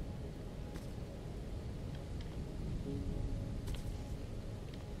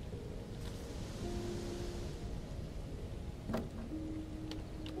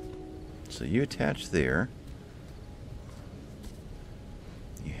 So you attach there.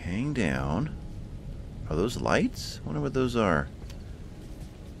 You hang down. Are those lights? I wonder what those are.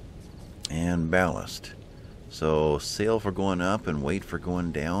 And ballast. So sail for going up and weight for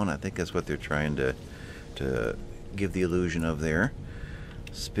going down. I think that's what they're trying to give the illusion of there.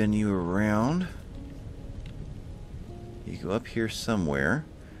 Spin you around. You go up here somewhere.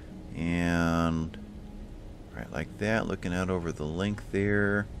 And right like that, looking out over the length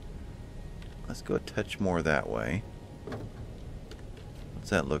there. Let's go a touch more that way. What's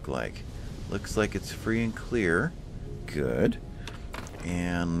that look like? Looks like it's free and clear. Good.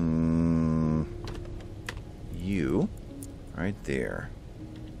 And you right there.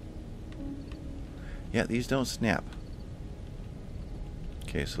 Yeah, these don't snap.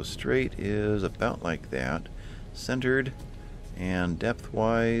 Okay, so straight is about like that. Centered and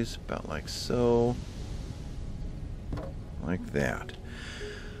depth-wise, about like so. Like that.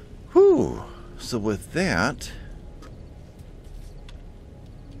 Whew. So with that,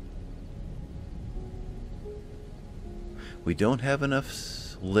 we don't have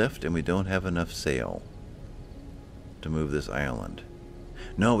enough lift and we don't have enough sail to move this island.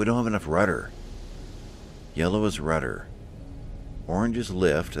 No, we don't have enough rudder. Yellow is rudder. Orange is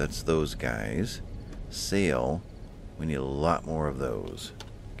lift, that's those guys. Sail, we need a lot more of those.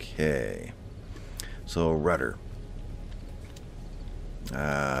 Okay. So rudder.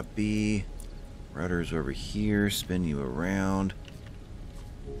 B, rudder's over here, spin you around.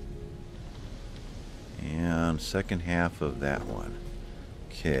 And second half of that one.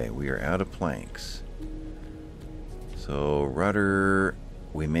 Okay, we are out of planks. So rudder,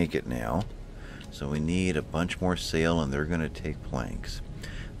 we make it now. So we need a bunch more sail and they're going to take planks.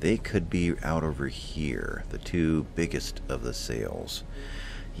 They could be out over here, the two biggest of the sails.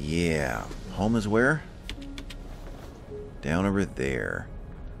 Yeah, home is where? Down over there.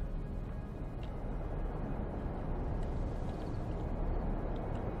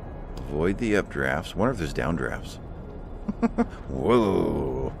 Avoid the updrafts. Wonder if there's downdrafts.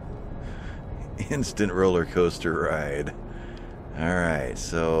 Whoa. Instant roller coaster ride. Alright,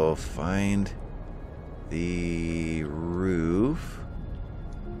 so find the roof.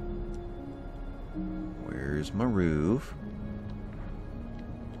 Where's my roof?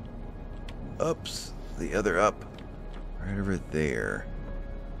 Ups. The other up. Right over there.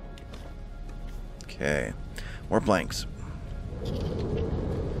 Okay. More planks.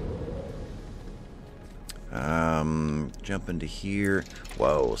 Jump into here.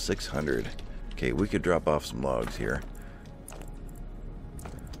 Whoa, 600. Okay, we could drop off some logs here.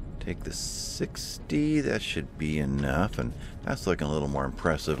 Take the 60. That should be enough. And that's looking a little more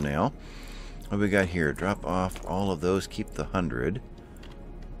impressive now. What we got here? Drop off all of those. Keep the 100.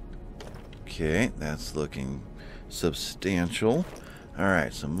 Okay, that's looking substantial.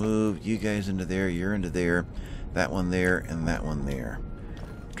 Alright, so move you guys into there. You're into there. That one there and that one there.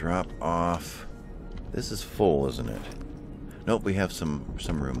 Drop off. This is full, isn't it? Nope, we have some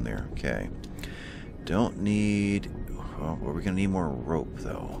room there. Okay. Don't need... Well, we're going to need more rope,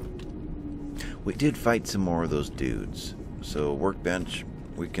 though. We did fight some more of those dudes. So, workbench,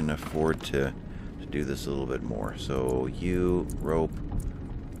 we can afford to do this a little bit more. So, you, rope.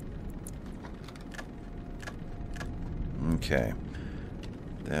 Okay.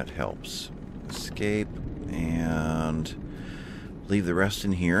 That helps. Escape, and leave the rest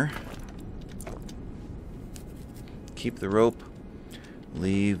in here. Keep the rope,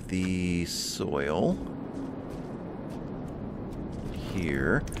 leave the soil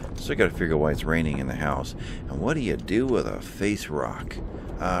here. So I gotta figure out why it's raining in the house. And what do you do with a face rock?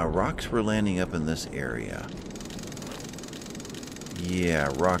 Rocks were landing up in this area.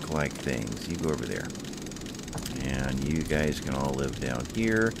 Yeah, rock-like things. You go over there. And you guys can all live down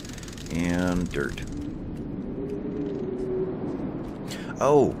here. And dirt.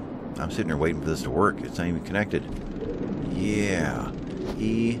 Oh! I'm sitting there waiting for this to work. It's not even connected. Yeah.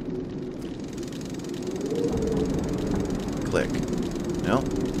 E. Click. No?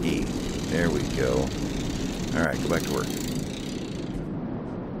 E. There we go. Alright, go back to work.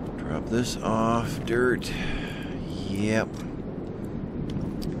 Drop this off. Dirt. Yep.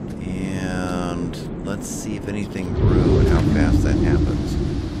 And let's see if anything grew and how fast that happens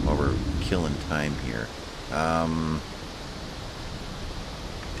while we're killing time here.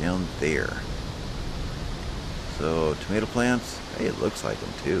 Down there. So, tomato plants, hey, it looks like them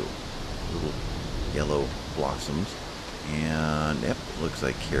too. Little yellow blossoms. And, yep, it looks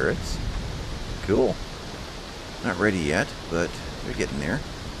like carrots. Cool. Not ready yet, but they're getting there.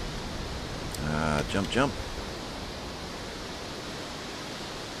 Jump, jump.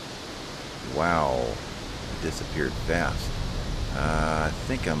 Wow. It disappeared fast. I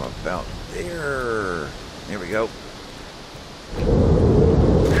think I'm about there. There we go.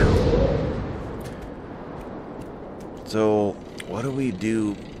 So, what do we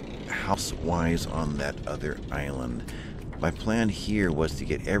do house-wise on that other island? My plan here was to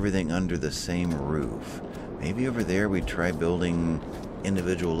get everything under the same roof. Maybe over there we try building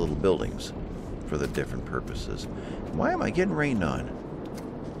individual little buildings for the different purposes. Why am I getting rained on?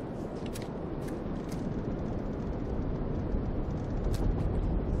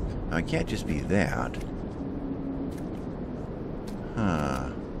 Now, it can't just be that. Huh.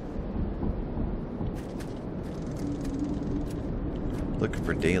 Looking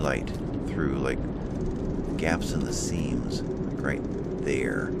for daylight through, like, gaps in the seams. Like right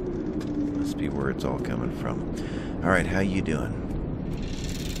there. Must be where it's all coming from. Alright, how you doing?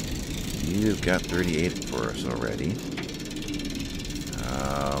 You've got 38 for us already.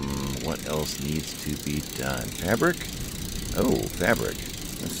 What else needs to be done? Fabric? Oh, fabric.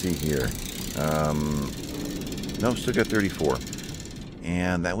 Let's see here. No, still got 34.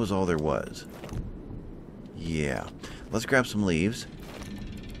 And that was all there was. Yeah. Let's grab some leaves.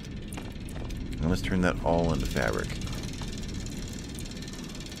 And let's turn that all into fabric.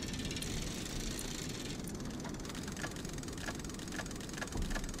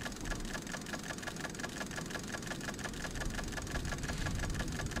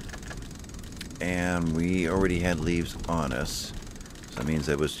 And we already had leaves on us. So that means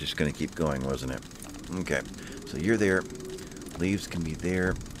that was just going to keep going, wasn't it? Okay. So you're there. Leaves can be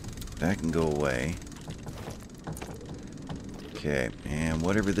there. That can go away. Okay. And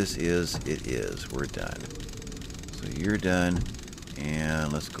whatever this is, it is. We're done. So you're done.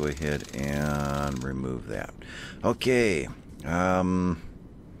 And let's go ahead and remove that. Okay.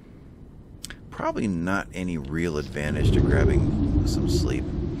 Probably not any real advantage to grabbing some sleep.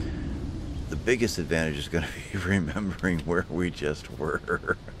 The biggest advantage is going to be remembering where we just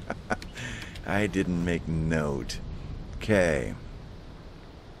were. I didn't make note. Okay.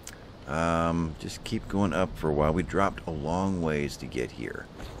 Just keep going up for a while. We dropped a long ways to get here.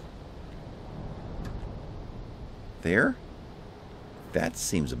 There? That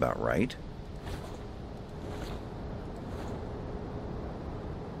seems about right.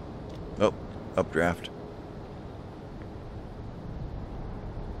 Oh, updraft.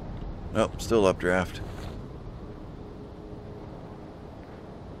 Oh, still updraft.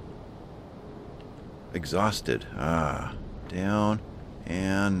 Exhausted. Ah, down.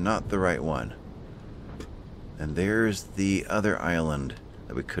 And not the right one. And there's the other island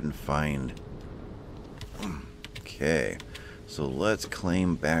that we couldn't find. Okay. So let's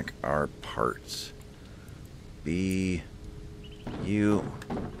claim back our parts. B. U.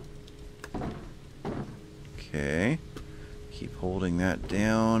 Okay. Keep holding that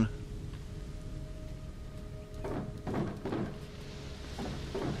down.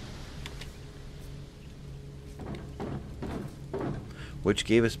 Which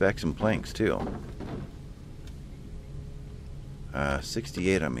gave us back some planks, too.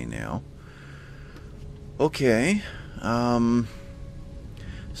 68 on me now. Okay. So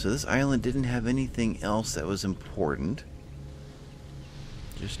this island didn't have anything else that was important.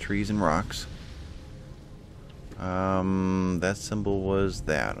 Just trees and rocks. That symbol was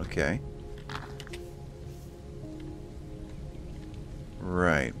that. Okay.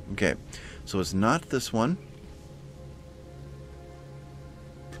 Right. Okay. So it's not this one.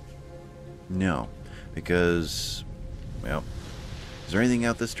 No, because, well, is there anything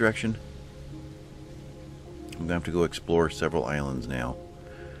out this direction? I'm going to have to go explore several islands now.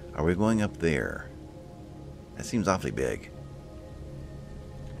 Are we going up there? That seems awfully big.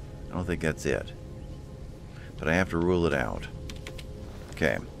 I don't think that's it. But I have to rule it out.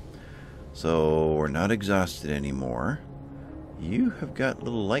 Okay. So, we're not exhausted anymore. You have got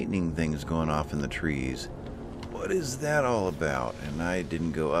little lightning things going off in the trees. What is that all about? And I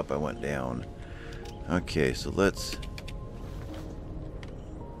didn't go up, I went down. Okay, so let's...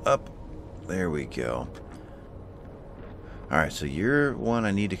 up. There we go. Alright, so you're one I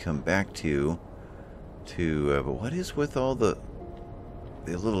need to come back to... but what is with all the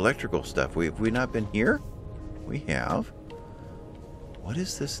little electrical stuff? Have we not been here? We have. What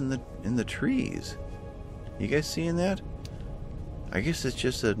is this in the trees? You guys seeing that? I guess it's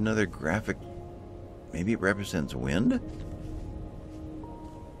just another graphic. Maybe it represents wind?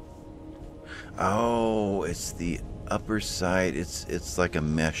 Oh, it's the upper side. It's like a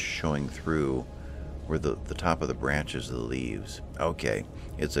mesh showing through where the top of the branches of the leaves. Okay,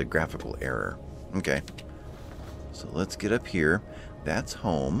 it's a graphical error. Okay, so let's get up here. That's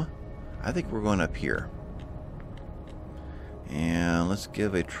home. I think we're going up here. And let's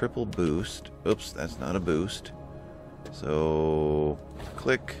give a triple boost. Oops, that's not a boost. So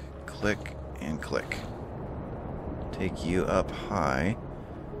click, click, and click. Take you up high,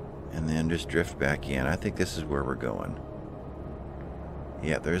 and then just drift back in. I think this is where we're going.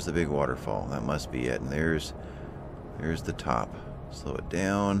 Yeah, there's the big waterfall. That must be it. And there's the top. Slow it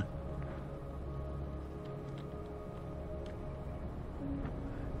down.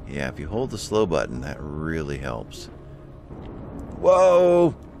 Yeah, if you hold the slow button, that really helps.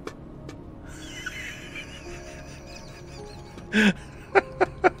 Whoa!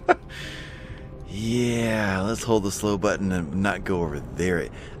 Yeah, let's hold the slow button and not go over there.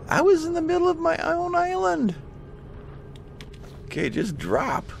 I was in the middle of my own island. Okay, just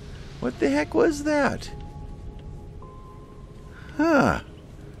drop. What the heck was that? Huh.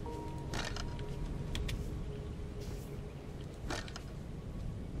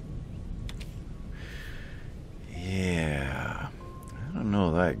 Yeah. I don't know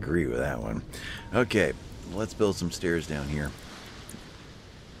if I agree with that one. Okay, let's build some stairs down here.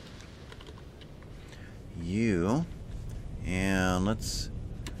 You, and let's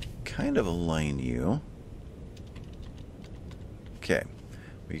kind of align you. Okay,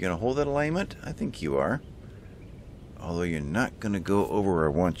 are you going to hold that alignment? I think you are. Although you're not going to go over where I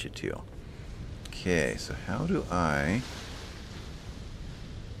want you to. Okay, so how do I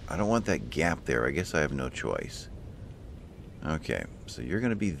don't want that gap there. I guess I have no choice. Okay, so you're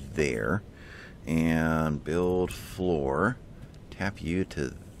going to be there. And build floor. Tap you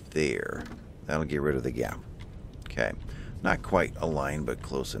to there. That'll get rid of the gap. Okay. Not quite aligned, but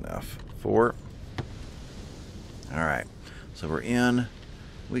close enough. 4. Alright. So we're in.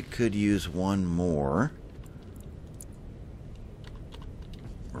 We could use one more.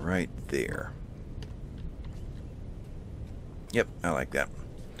 Right there. Yep, I like that.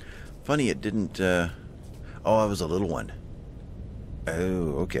 Funny it didn't... oh, I was a little one.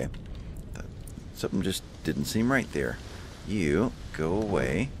 Oh, okay. Something just didn't seem right there. You go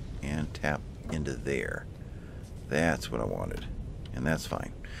away and tap into there. That's what I wanted. And that's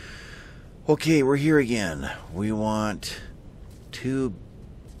fine. Okay, we're here again. We want 2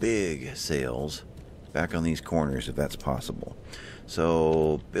 big sails back on these corners if that's possible.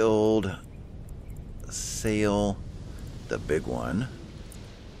 So build sail, the big one,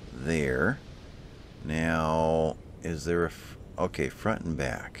 there. Now, is there a... okay, front and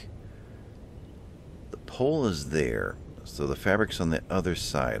back. The pole is there, so the fabric's on the other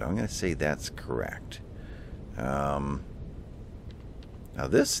side. I'm going to say that's correct. Now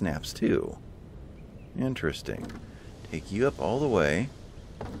this snaps too. Interesting. Take you up all the way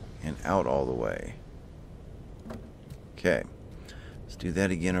and out all the way. Okay. Let's do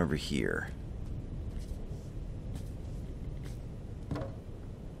that again over here.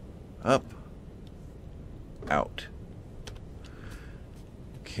 Up. Out.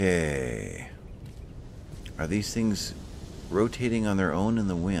 Okay. Are these things rotating on their own in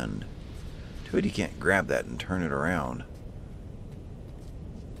the wind? Too bad you can't grab that and turn it around.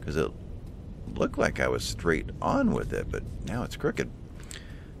 Because it looked like I was straight on with it, but now it's crooked.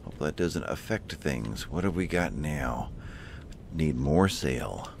 Hope that doesn't affect things. What have we got now? Need more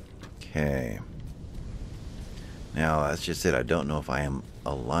sail. Okay. Now, that's just it. I don't know if I am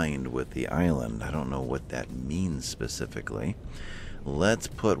aligned with the island. I don't know what that means specifically. Let's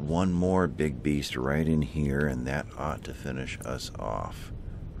put one more big beast right in here, and that ought to finish us off.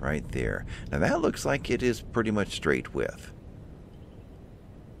 Right there. Now, that looks like it is pretty much straight with.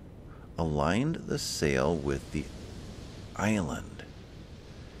 Aligned the sail with the island.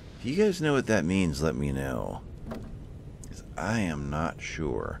 If you guys know what that means, let me know. Because I am not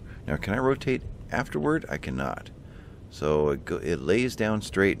sure. Now, can I rotate afterward? I cannot. So it lays down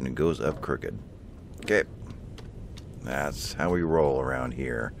straight and it goes up crooked. Okay. That's how we roll around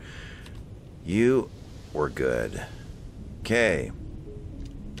here. You were good. Okay.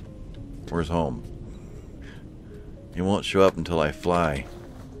 Where's home? It won't show up until I fly.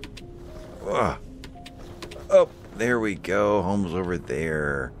 Ugh. Oh, there we go. Home's over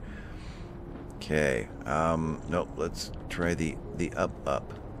there. Okay. Nope. Let's try the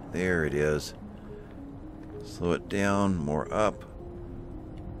up. There it is. Slow it down. More up.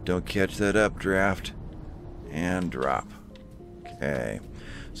 Don't catch that updraft. And drop. Okay.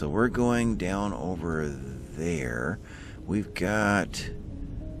 So we're going down over there. We've got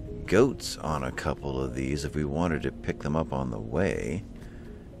goats on a couple of these if we wanted to pick them up on the way.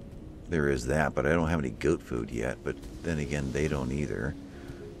 there is that, but I don't have any goat food yet. But then again, they don't either.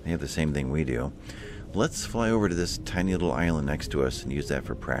 They have the same thing we do. Let's fly over to this tiny little island next to us and use that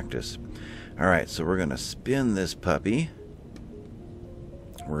for practice. Alright, so we're going to spin this puppy.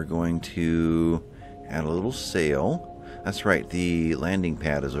 We're going to add a little sail. That's right, the landing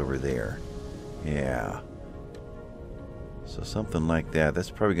pad is over there. Yeah. So something like that. That's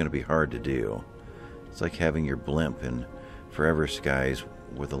probably going to be hard to do. It's like having your blimp in Forever Skies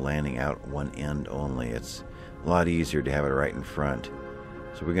with the landing out one end only. It's a lot easier to have it right in front.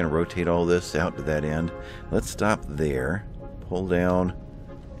 So we're going to rotate all this out to that end. Let's stop there. Pull down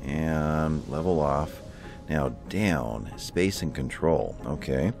and level off. Now down, space and control.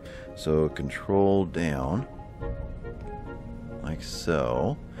 Okay, so control down like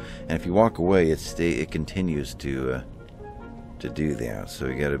so. And if you walk away, it continues to do that. So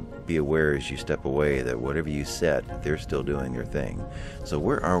you got to be aware as you step away that whatever you set, they're still doing their thing. So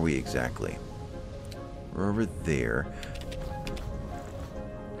where are we exactly? We're over there.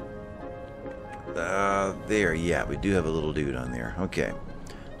 There, yeah, we do have a little dude on there. Okay,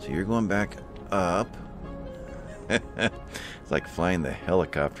 so you're going back up. It's like flying the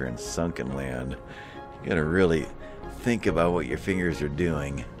helicopter in sunken land. You gotta really think about what your fingers are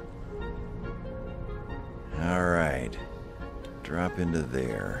doing. Alright, drop into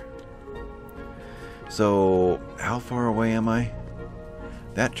there. So, how far away am I?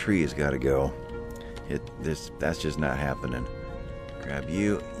 That tree has got to go. That's just not happening. Grab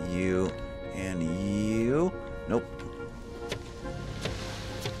you, and you. Nope.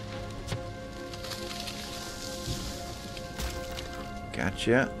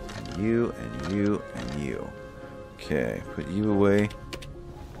 Gotcha. And you, and you, and you. Okay, put you away.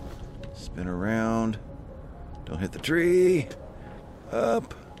 Spin around. Don't hit the tree.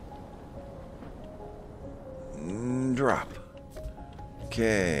 Up. Drop.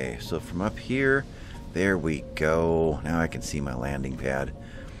 Okay, so from up here, there we go. Now I can see my landing pad.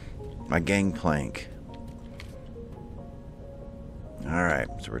 My gangplank. Alright,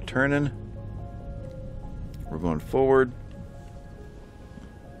 so we're turning. We're going forward.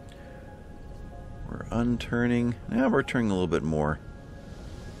 We're unturning. Now we're turning a little bit more.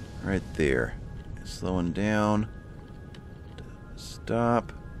 Right there. Slowing down.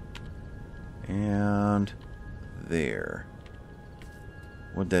 Stop. And there.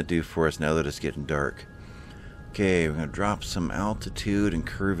 What'd that do for us now that it's getting dark? Okay, we're going to drop some altitude and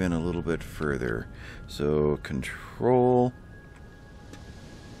curve in a little bit further. So, control.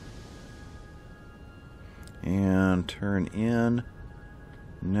 And turn in.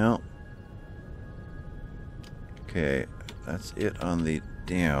 No. Okay, that's it on the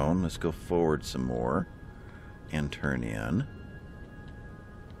down. Let's go forward some more. And turn in.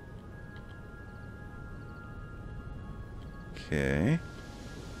 Okay.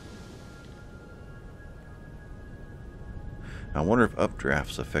 I wonder if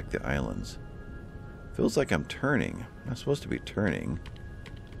updrafts affect the islands. Feels like I'm turning. I'm not supposed to be turning.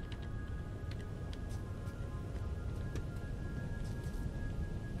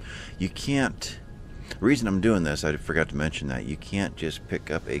 You can't... The reason I'm doing this, I forgot to mention that, you can't just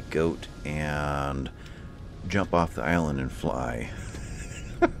pick up a goat and jump off the island and fly.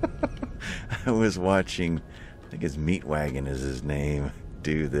 I was watching, I think his Meat Wagon is his name,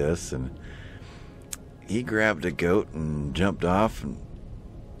 do this, and he grabbed a goat and jumped off, and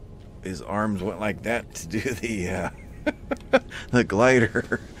his arms went like that to do the the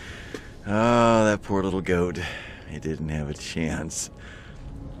glider. Oh, that poor little goat. He didn't have a chance.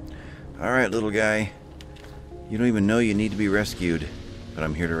 Alright, little guy. You don't even know you need to be rescued, but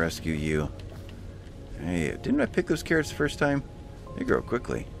I'm here to rescue you. Hey, didn't I pick those carrots the first time? They grow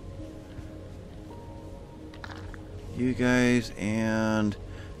quickly. You guys, and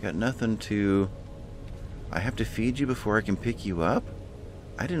got nothing to... I have to feed you before I can pick you up?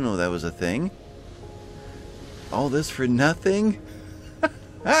 I didn't know that was a thing. All this for nothing?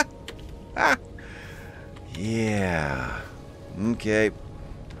 Yeah. Okay.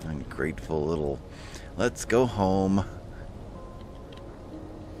 Ungrateful little... Let's go home.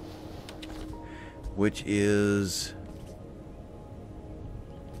 Which is...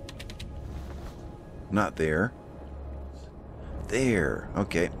 not there. There.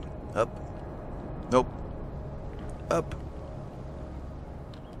 Okay. Up. Nope. Up.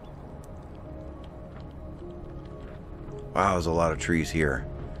 Wow, there's a lot of trees here.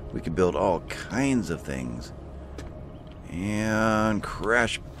 We can build all kinds of things. And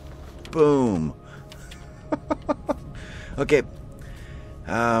crash. Boom. Okay.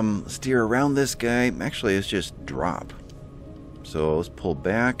 Steer around this guy. Actually, let's just drop. So let's pull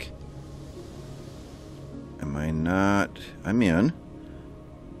back. Am I not? I'm in.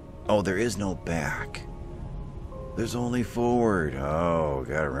 Oh, there is no back. There's only forward. Oh,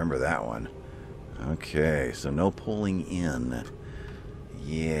 gotta remember that one. Okay, so no pulling in.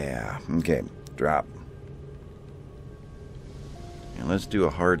 Yeah. Okay, drop. And let's do a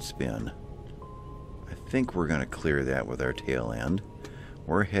hard spin. I think we're going to clear that with our tail end.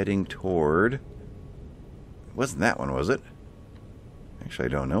 We're heading toward... It wasn't that one, was it? Actually, I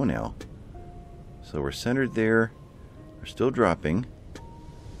don't know now. So we're centered there. We're still dropping.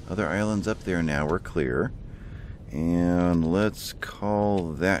 Other islands up there now. We're clear. And let's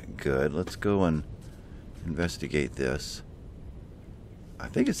call that good. Let's go and investigate this. I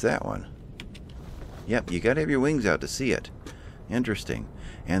think it's that one. Yep, you got to have your wings out to see it. Interesting.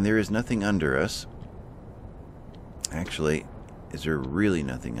 And there is nothing under us. Actually, is there really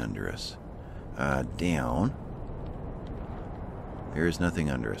nothing under us? Down. There is nothing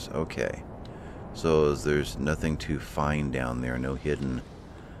under us. Okay. So there's nothing to find down there. No hidden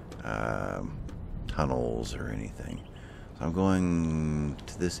tunnels or anything. So I'm going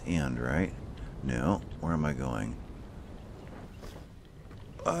to this end, right? No. Where am I going?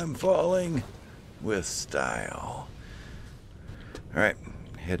 I'm falling with style. Alright.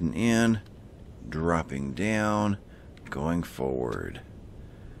 Heading in. Dropping down. Going forward.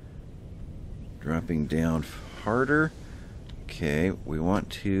 Dropping down harder. Okay. We want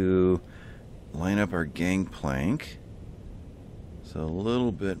to line up our gangplank. So a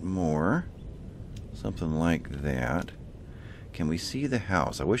little bit more. Something like that. Can we see the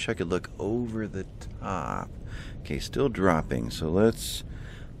house? I wish I could look over the top. Okay, still dropping. So let's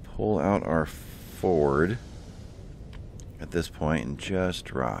pull out our forward at this point and just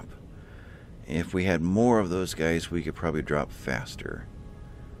drop. If we had more of those guys, we could probably drop faster.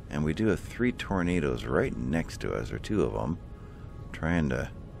 And we do have 3 tornadoes right next to us, or 2 of them, trying to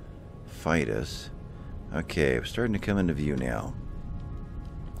fight us. Okay, we're starting to come into view now.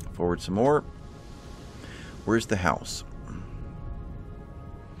 Forward some more. Where's the house?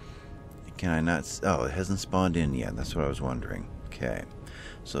 Can I not... Oh, it hasn't spawned in yet. That's what I was wondering. Okay.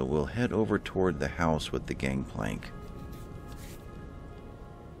 So we'll head over toward the house with the gangplank.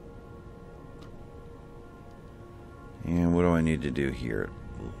 And what do I need to do here?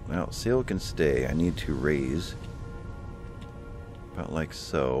 Well, sail can stay. I need to raise. About like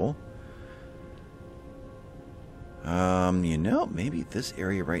so. You know, maybe this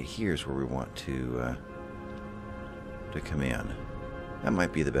area right here is where we want to come in. That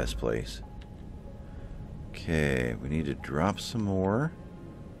might be the best place. Okay, we need to drop some more.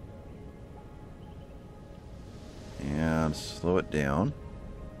 And slow it down.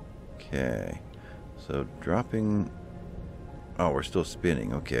 Okay. So dropping... Oh, we're still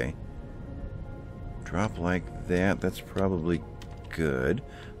spinning. Okay. Drop like that. That's probably good.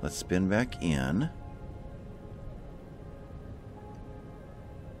 Let's spin back in.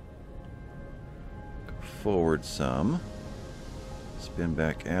 Go forward some. Spin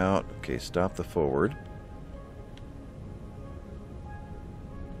back out. Okay, stop the forward.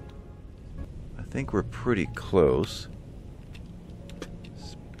 I think we're pretty close.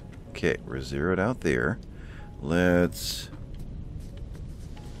 Okay, we're zeroed out there. Let's...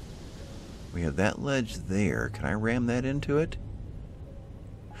 We have that ledge there. Can I ram that into it?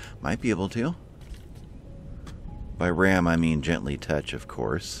 Might be able to. By ram, I mean gently touch, of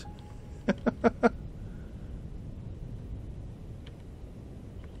course.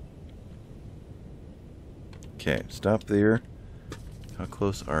 Okay, stop there. How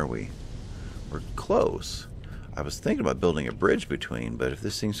close are we? We're close. I was thinking about building a bridge between, but if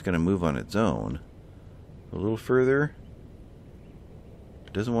this thing's going to move on its own, a little further.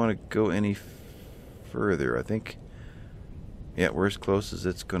 It doesn't want to go any further. I think, yeah, we're as close as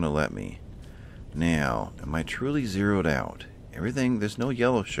it's going to let me. Now, am I truly zeroed out? Everything, there's no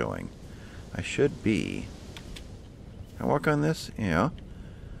yellow showing. I should be. Can I walk on this? Yeah.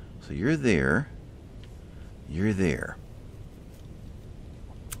 So you're there. You're there.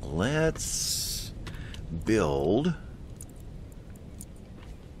 Let's build.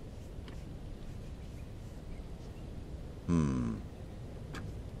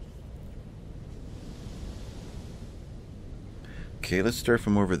 Okay, let's start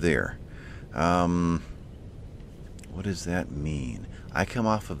from over there. What does that mean? I come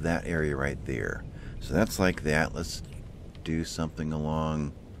off of that area right there. So that's like that. Let's do something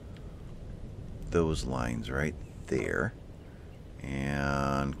along those lines right there.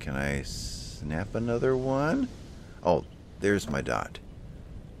 And can I snap another one? Oh, there's my dot.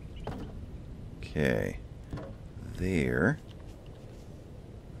 Okay. There.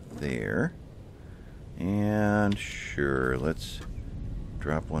 There. And sure, let's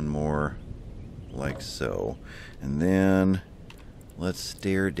drop one more like so. And then let's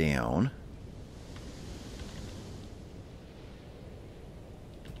stare down.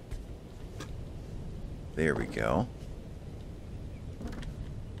 There we go.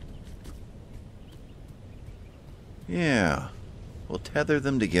 Yeah. We'll tether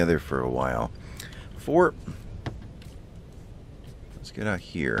them together for a while. Let's get out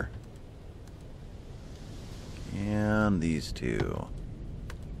here. And these two.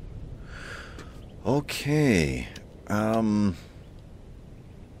 Okay. I'm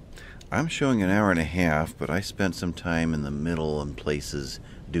showing an hour and a half, but I spent some time in the middle and places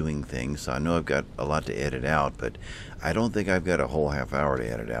doing things, so I know I've got a lot to edit out, but I don't think I've got a whole half hour to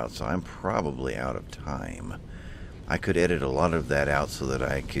edit out, so I'm probably out of time. I could edit a lot of that out so that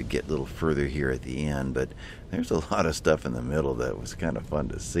I could get a little further here at the end, but there's a lot of stuff in the middle that was kind of fun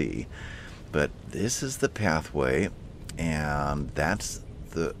to see. But this is the pathway, and that's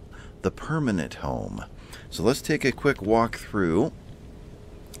the permanent home. So let's take a quick walk through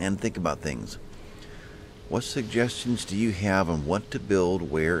and think about things. What suggestions do you have on what to build,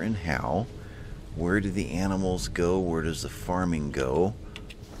 where, and how? Where do the animals go? Where does the farming go?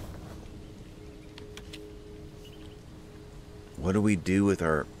 What do we do with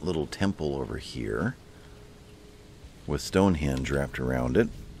our little temple over here with Stonehenge wrapped around it?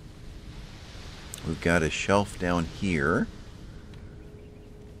 We've got a shelf down here.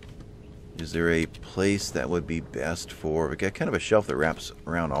 Is there a place that would be best for... We've got kind of a shelf that wraps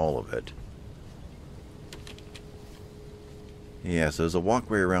around all of it. Yeah, so there's a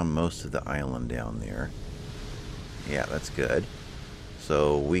walkway around most of the island down there. Yeah, that's good.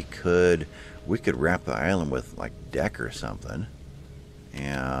 So we could wrap the island with like deck or something,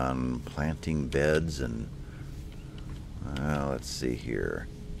 and planting beds and let's see here,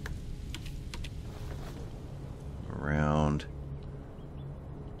 around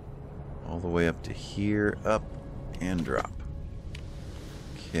all the way up to here, up and drop.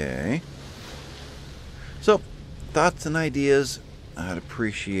 Okay. So thoughts and ideas, I'd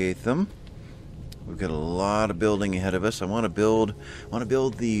appreciate them. We've got a lot of building ahead of us. I want to build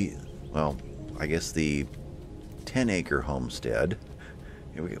the, well, I guess the 10-acre homestead.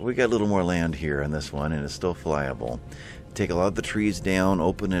 We got a little more land here on this one, and it's still flyable. Take a lot of the trees down,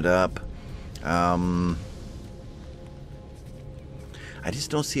 open it up. I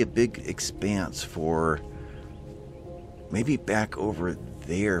just don't see a big expanse for, maybe back over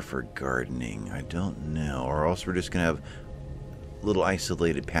there for gardening. I don't know. Or else we're just going to have little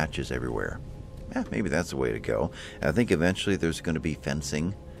isolated patches everywhere. Yeah, maybe that's the way to go. I think eventually there's going to be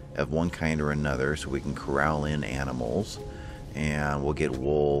fencing of one kind or another so we can corral in animals, and we'll get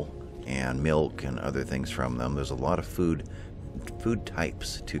wool and milk and other things from them. There's a lot of food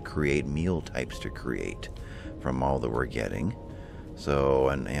types to create, meal types to create from all that we're getting. So,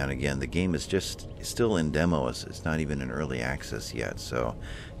 and again, the game is just still in demo. It's not even in early access yet. So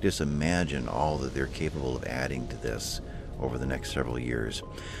just imagine all that they're capable of adding to this over the next several years.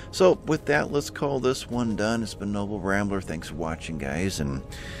 So with that, let's call this one done. It's been Noble Rambler. Thanks for watching, guys, and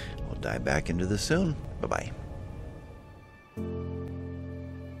we'll dive back into this soon. Bye-bye.